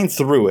grind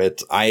through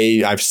it,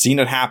 I've seen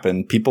it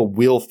happen. People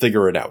will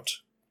figure it out.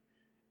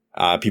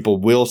 People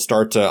will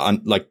start to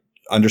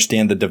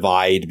understand the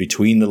divide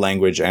between the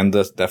language and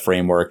the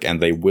framework,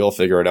 and they will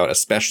figure it out,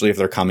 especially if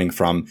they're coming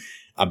from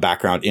a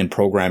background in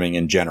programming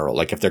in general.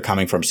 Like, if they're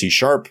coming from C#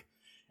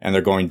 and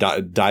they're going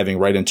diving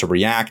right into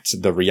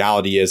React, the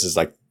reality is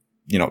like,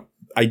 you know,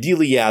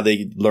 ideally, yeah,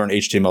 they learn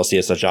HTML,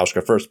 CSS,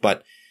 JavaScript first,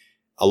 but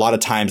a lot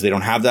of times they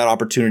don't have that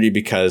opportunity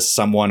because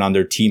someone on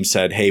their team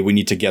said, hey, we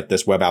need to get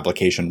this web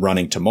application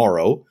running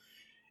tomorrow.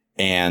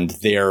 And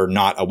they're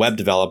not a web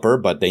developer,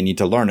 but they need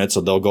to learn it. So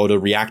they'll go to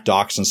React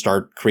docs and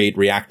create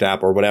React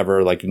app or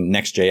whatever, like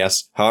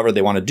Next.js, however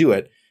they want to do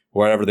it,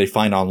 whatever they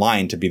find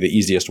online to be the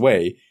easiest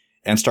way,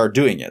 and start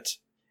doing it.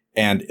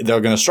 And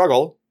they're going to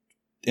struggle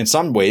in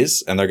some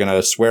ways, and they're going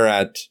to swear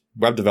at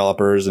web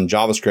developers and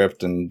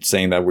JavaScript and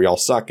saying that we all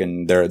suck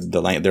and their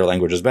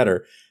language is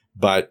better.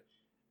 But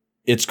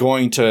it's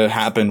going to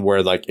happen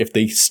where, like, if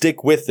they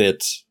stick with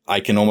it,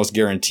 I can almost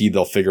guarantee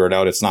they'll figure it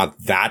out. It's not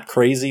that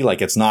crazy.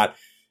 Like, it's not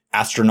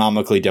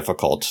astronomically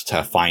difficult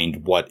to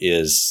find what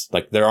is,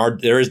 like,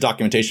 there is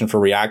documentation for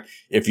React.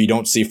 If you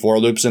don't see for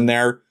loops in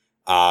there,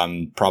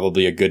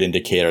 probably a good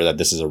indicator that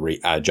this is a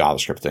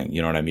JavaScript thing.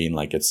 You know what I mean?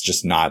 Like, it's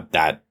just not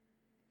that,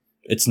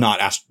 it's not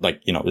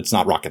it's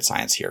not rocket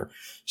science here.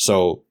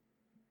 So,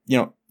 you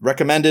know,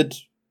 recommended,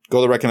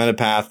 go the recommended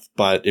path.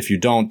 But if you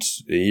don't,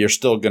 you're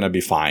still going to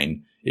be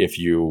fine if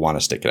you want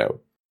to stick it out.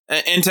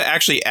 And to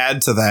actually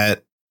add to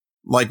that,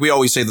 like we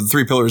always say, the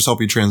 3 pillars help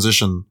you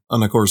transition.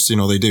 And of course, you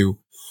know, they do.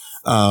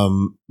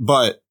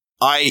 But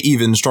I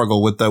even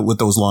struggle with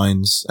those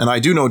lines. And I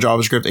do know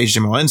JavaScript,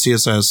 HTML, and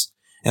CSS,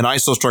 and I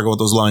still struggle with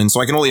those lines. So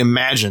I can only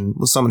imagine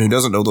with someone who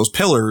doesn't know those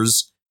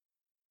pillars,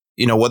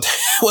 you know, what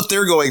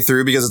they're going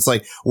through, because it's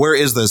like, where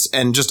is this?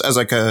 And just as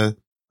like a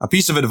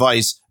piece of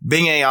advice,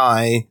 Bing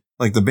AI,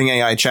 like the Bing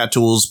AI chat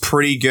tool, is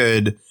pretty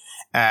good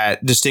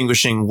at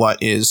distinguishing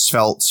what is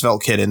Svelte,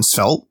 SvelteKit, and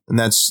Svelte. And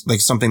that's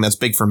like something that's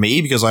big for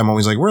me, because I'm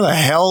always like, where the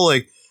hell,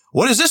 like,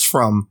 what is this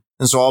from?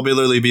 And so I'll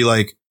literally be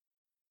like,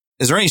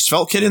 is there any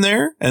SvelteKit in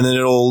there? And then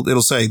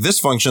it'll say, this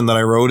function that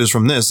I wrote is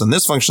from this, and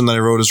this function that I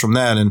wrote is from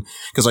that. And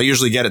because I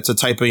usually get it to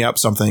typing up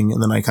something, and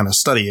then I kind of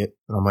study it.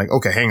 And I'm like,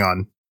 okay, hang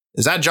on.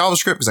 Is that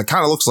JavaScript? Because it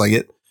kind of looks like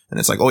it. And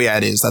it's like, oh yeah,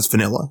 it is. That's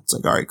vanilla. It's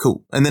like, all right,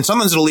 cool. And then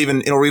sometimes it'll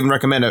even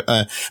recommend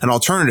an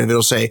alternative.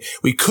 It'll say,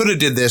 we could have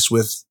did this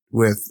with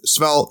with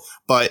Svelte,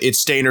 but it's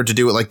standard to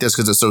do it like this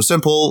because it's so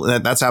simple.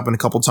 That's happened a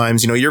couple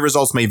times. Your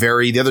results may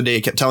vary. The other day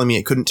it kept telling me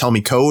it couldn't tell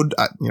me code.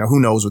 Who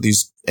knows with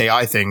these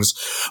AI things,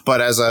 but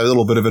as a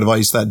little bit of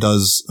advice, that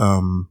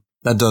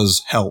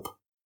does help.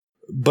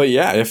 But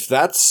yeah, if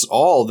that's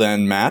all,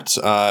 then Matt,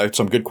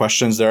 some good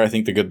questions there. I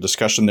think the good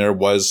discussion there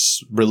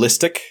was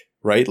realistic,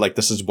 right? Like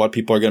this is what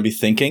people are going to be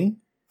thinking.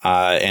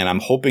 And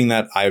I'm hoping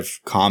that I've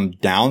calmed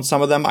down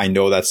some of them. I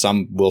know that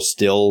some will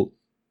still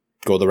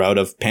go the route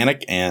of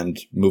panic and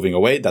moving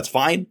away. That's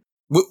fine.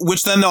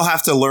 Which then they'll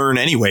have to learn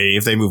anyway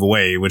if they move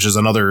away, which is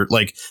another,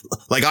 like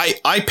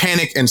I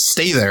panic and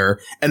stay there,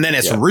 and then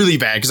it's really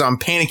bad because I'm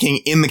panicking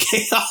in the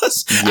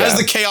chaos. Yeah. As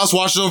the chaos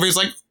washes over, it's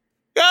like,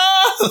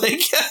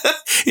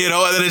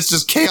 and then it's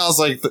just chaos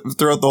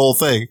throughout the whole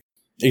thing.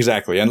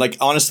 Exactly. And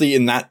honestly,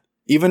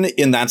 even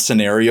in that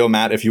scenario,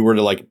 Matt, if you were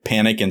to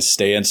panic and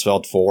stay in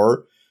Svelte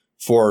 4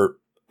 for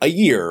a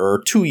year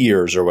or 2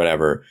 years or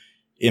whatever,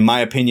 in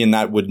my opinion,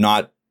 that would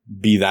not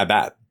be that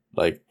bad.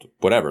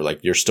 Whatever,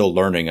 you're still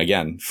learning,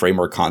 again,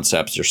 framework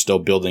concepts. You're still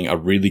building a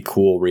really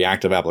cool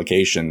reactive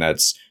application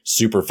that's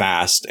super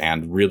fast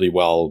and really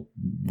well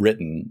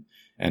written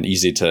and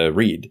easy to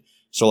read.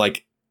 So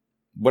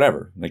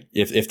whatever,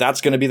 if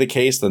that's going to be the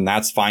case, then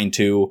that's fine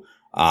too.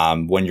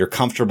 When you're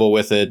comfortable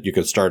with it, you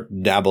could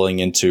start dabbling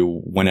into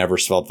whenever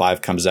Svelte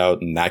 5 comes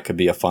out, and that could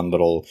be a fun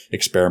little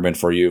experiment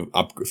for you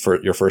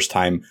for your first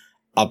time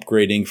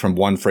upgrading from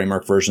one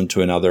framework version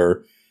to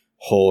another.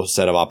 Whole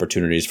set of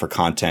opportunities for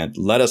content.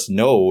 Let us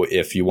know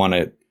if you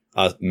want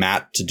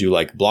Matt to do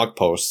blog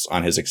posts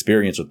on his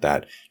experience with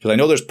that, because I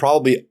know there's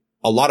probably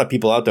a lot of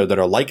people out there that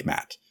are like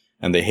Matt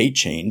and they hate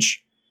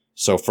change.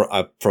 So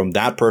from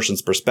that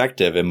person's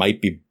perspective, it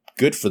might be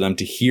good for them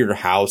to hear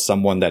how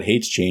someone that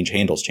hates change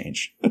handles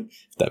change.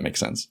 If that makes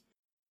sense.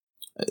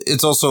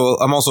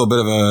 I'm also a bit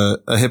of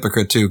a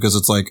hypocrite too, because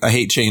it's I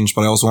hate change,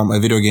 but I also want my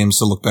video games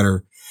to look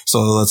better.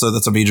 So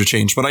that's a major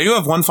change. But I do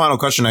have one final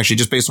question, actually,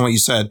 just based on what you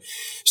said.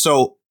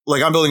 So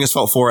I'm building a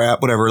Svelte 4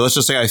 app, whatever. Let's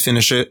just say I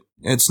finish it.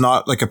 It's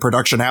not a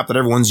production app that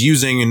everyone's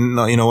using and,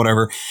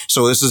 whatever.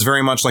 So this is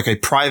very much like a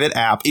private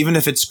app, even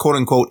if it's quote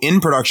unquote in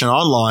production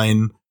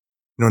online.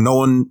 No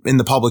one in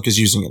the public is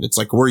using it. It's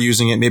we're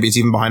using it. Maybe it's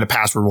even behind a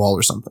password wall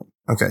or something.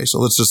 Okay. So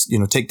let's just,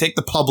 take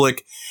the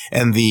public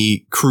and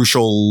the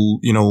crucial,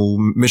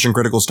 mission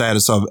critical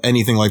status of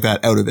anything like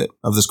that out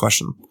of this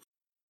question.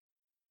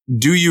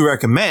 Do you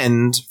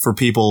recommend for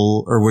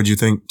people, or would you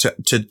think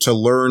to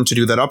learn to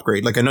do that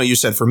upgrade? I know you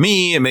said for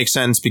me, it makes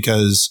sense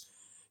because,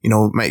 it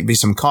might be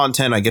some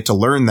content. I get to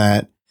learn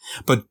that.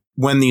 But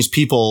when these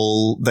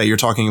people that you're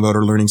talking about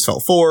are learning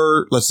Svelte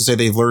 4, let's just say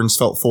they've learned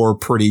Svelte 4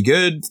 pretty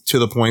good to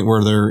the point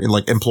where they're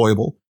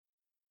employable.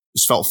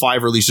 Svelte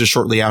 5 releases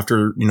shortly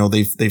after,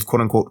 they've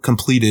quote unquote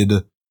completed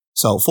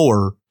Svelte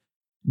 4.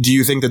 Do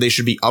you think that they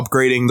should be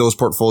upgrading those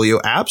portfolio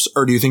apps,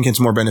 or do you think it's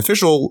more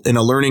beneficial in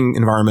a learning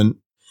environment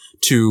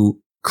to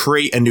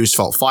create a new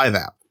Svelte 5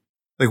 app?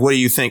 What do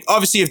you think?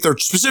 Obviously, if they're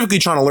specifically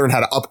trying to learn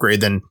how to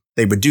upgrade, then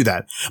they would do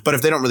that. But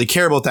if they don't really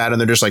care about that and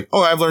they're just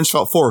oh, I've learned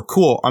Svelte 4,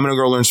 cool, I'm going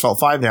to go learn Svelte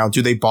 5 now,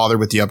 do they bother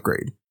with the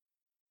upgrade?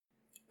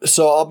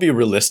 So I'll be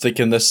realistic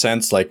in this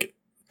sense,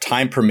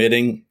 time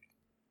permitting,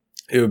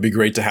 it would be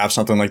great to have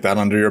something like that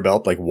under your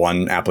belt,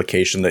 one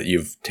application that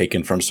you've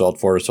taken from Svelte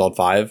 4 to Svelte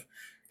 5,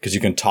 because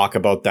you can talk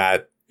about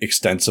that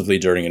extensively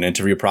during an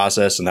interview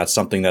process, and that's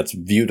something that's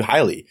viewed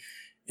highly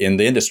in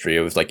the industry.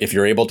 It was if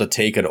you're able to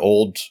take an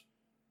old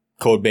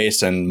code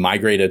base and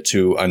migrate it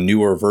to a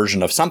newer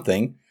version of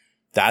something,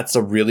 that's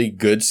a really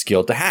good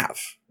skill to have.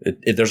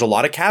 There's a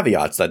lot of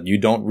caveats that you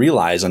don't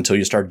realize until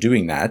you start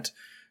doing that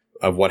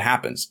of what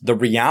happens. The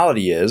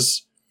reality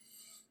is,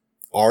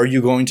 are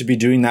you going to be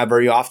doing that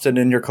very often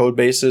in your code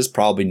bases?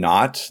 Probably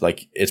not.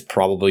 It's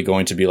probably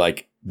going to be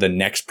the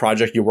next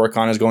project you work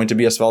on is going to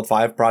be a Svelte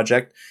 5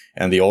 project,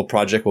 and the old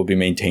project will be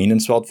maintained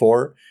in Svelte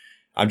 4.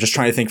 I'm just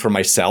trying to think for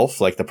myself,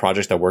 the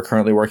projects that we're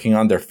currently working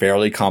on, they're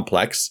fairly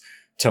complex.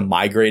 To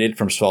migrate it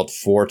from Svelte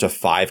 4 to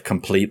 5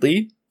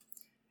 completely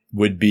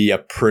would be a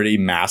pretty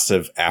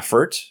massive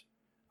effort.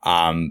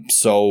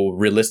 So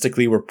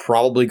realistically, we're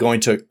probably going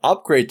to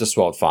upgrade to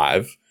Svelte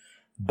 5,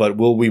 but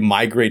will we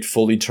migrate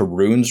fully to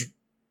runes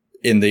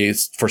in the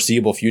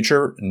foreseeable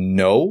future?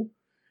 No.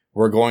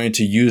 We're going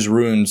to use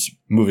runes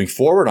moving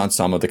forward on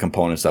some of the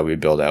components that we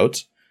build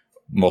out.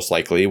 Most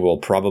likely, we'll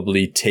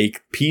probably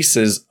take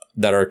pieces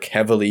that are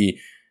heavily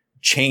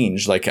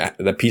changed,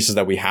 the pieces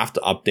that we have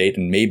to update,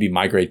 and maybe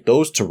migrate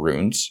those to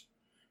runes,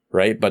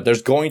 right? But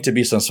there's going to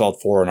be some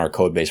Svelte 4 in our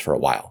code base for a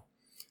while.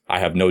 I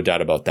have no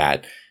doubt about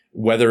that.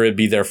 Whether it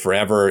be there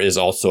forever is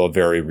also a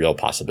very real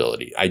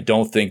possibility. I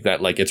don't think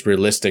that it's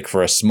realistic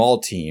for a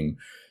small team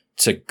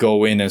to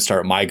go in and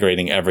start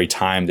migrating every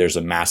time there's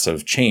a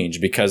massive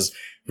change, because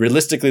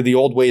realistically, the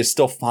old way is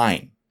still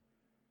fine.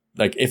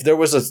 If there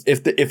was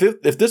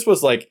if this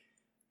was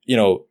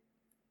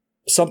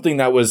something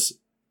that was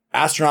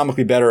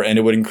astronomically better and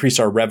it would increase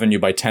our revenue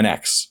by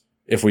 10x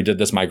if we did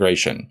this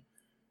migration,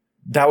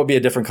 that would be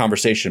a different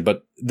conversation.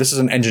 But this is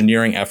an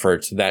engineering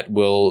effort that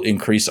will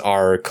increase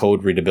our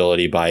code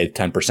readability by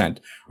 10%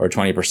 or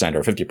 20%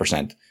 or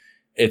 50%.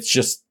 It's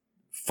just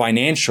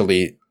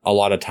financially a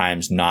lot of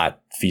times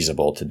not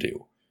feasible to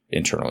do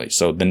internally.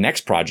 So the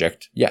next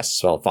project, yes,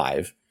 Svelte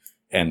 5,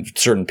 and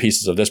certain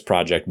pieces of this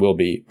project will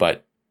be,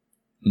 but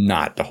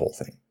not the whole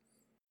thing.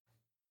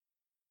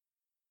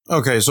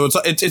 Okay, so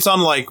it's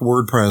unlike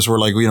WordPress, where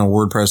like,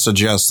 WordPress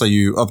suggests that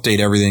you update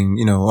everything,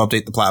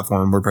 update the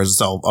platform, WordPress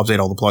itself, update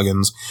all the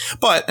plugins.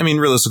 But I mean,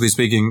 realistically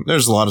speaking,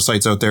 there's a lot of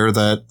sites out there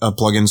that a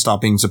plugin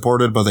stopped being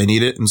supported, but they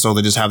need it, and so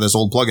they just have this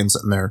old plugin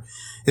sitting there.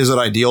 Is it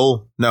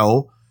ideal?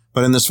 No.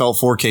 But in this Svelte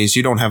 4 case,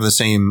 you don't have the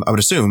same, I would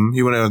assume,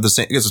 you wouldn't have the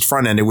same, because it's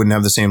front end, it wouldn't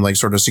have the same like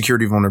sort of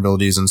security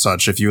vulnerabilities and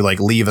such. If you like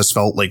leave a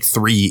Svelte like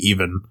 3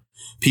 even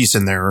piece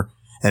in there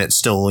and it's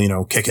still,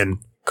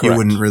 kicking, Correct. You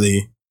wouldn't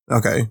really,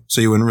 okay.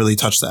 So you wouldn't really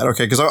touch that.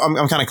 Okay. Cause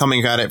I'm kind of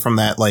coming at it from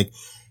that, like,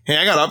 hey,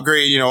 I got to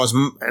upgrade, as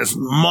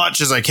much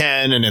as I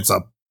can. And it's a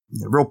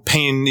real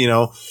pain,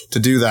 to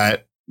do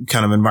that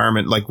kind of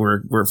environment. Like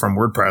we're from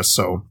WordPress.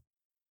 So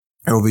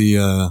it'll be,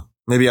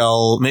 maybe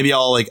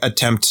I'll like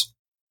attempt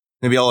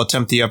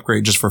the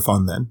upgrade just for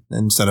fun then,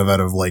 instead of out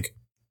of like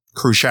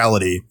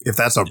cruciality, if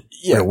that's a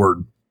real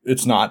word.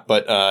 It's not,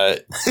 but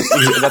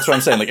that's what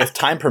I'm saying. Like, if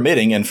time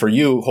permitting, and for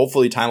you,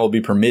 hopefully time will be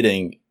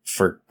permitting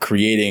for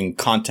creating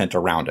content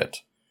around it,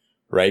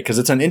 right? Because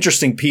it's an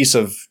interesting piece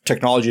of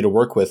technology to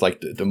work with.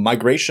 Like the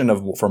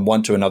migration from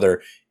one to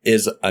another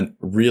is a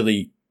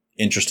really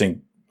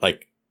interesting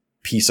like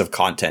piece of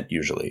content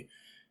usually.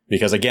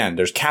 Because again,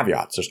 there's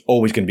caveats. There's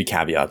always going to be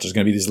caveats. There's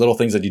going to be these little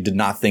things that you did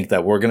not think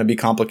that were going to be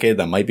complicated,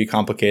 that might be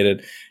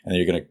complicated, and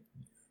you're going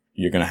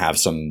to have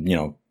some,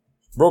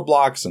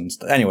 roadblocks. And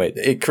anyway,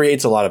 it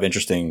creates a lot of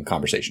interesting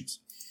conversations.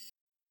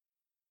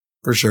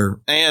 For sure.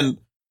 And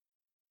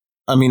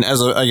I mean,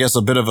 as I guess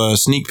a bit of a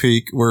sneak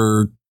peek,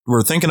 we're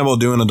thinking about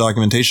doing a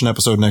documentation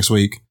episode next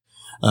week,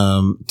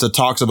 that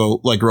talks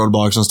about like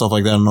roadblocks and stuff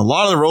like that. And a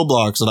lot of the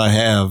roadblocks that I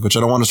have, which I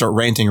don't want to start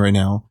ranting right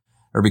now,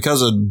 are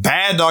because of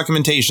bad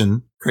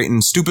documentation,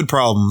 creating stupid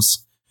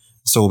problems.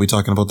 So we'll be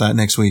talking about that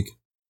next week.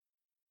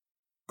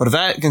 But if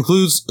that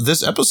concludes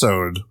this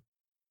episode,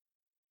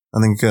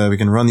 I think we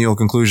can run the old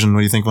conclusion.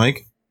 What do you think,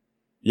 Mike?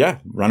 Yeah,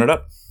 run it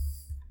up.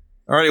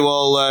 Alrighty,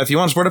 well, if you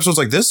want to support episodes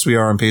like this, we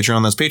are on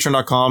Patreon. That's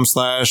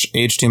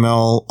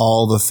patreon.com/HTML,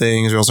 all the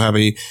things. We also have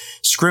a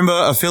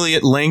Scrimba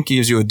affiliate link. It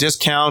gives you a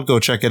discount. Go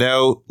check it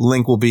out.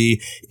 Link will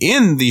be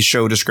in the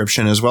show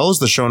description as well as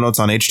the show notes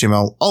on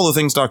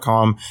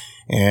HTMLallthethings.com.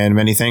 And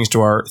many thanks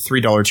to our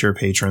 $3 tier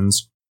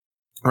patrons.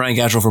 Ryan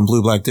Gatchell from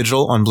Blue Black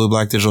Digital on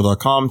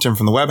blueblackdigital.com. Tim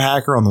from the Web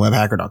Hacker on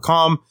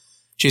thewebhacker.com.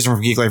 Jason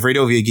from Geek Life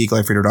Radio via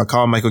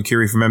geekliferadio.com. Michael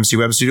Curie from MC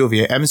Web Studio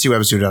via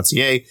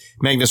mcwebstudio.ca.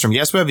 Magnus from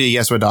YesWeb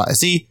via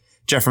yesweb.se.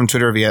 Jeff from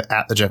Twitter via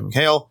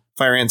 @theJeffMcHale.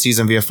 Fire Ant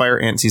Season via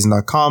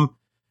fireantseason.com.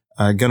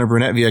 Gunnar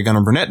Brunette via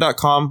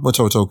gunnerbrunette.com.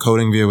 Watoto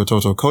Coding via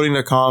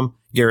watotocoding.com.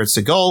 Garrett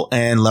Segal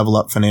and Level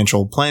Up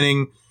Financial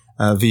Planning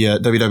via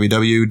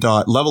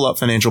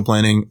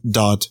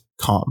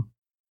www.levelupfinancialplanning.com.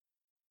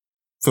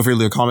 Feel free to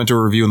leave a comment or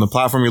a review on the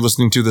platform you're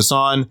listening to this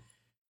on.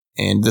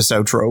 And this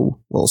outro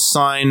will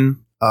sign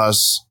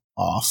us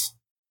off.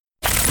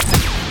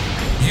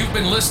 You've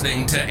been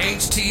listening to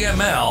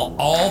HTML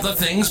All the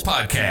Things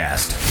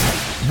Podcast.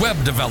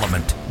 Web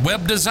development,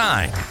 web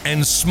design,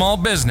 and small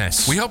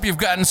business. We hope you've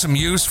gotten some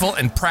useful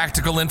and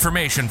practical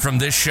information from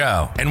this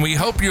show. And we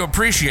hope you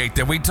appreciate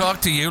that we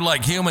talk to you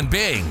like human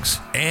beings.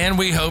 And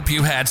we hope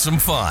you had some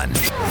fun.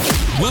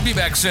 We'll be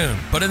back soon.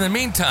 But in the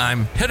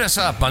meantime, hit us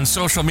up on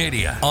social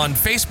media on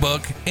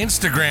Facebook,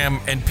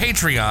 Instagram, and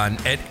Patreon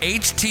at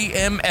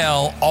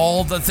HTML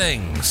All the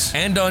Things.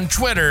 And on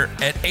Twitter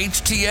at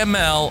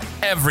HTML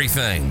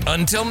Everything.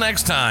 Until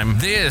next time,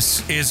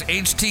 this is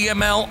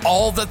HTML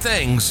All the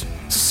Things,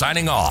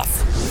 signing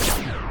off.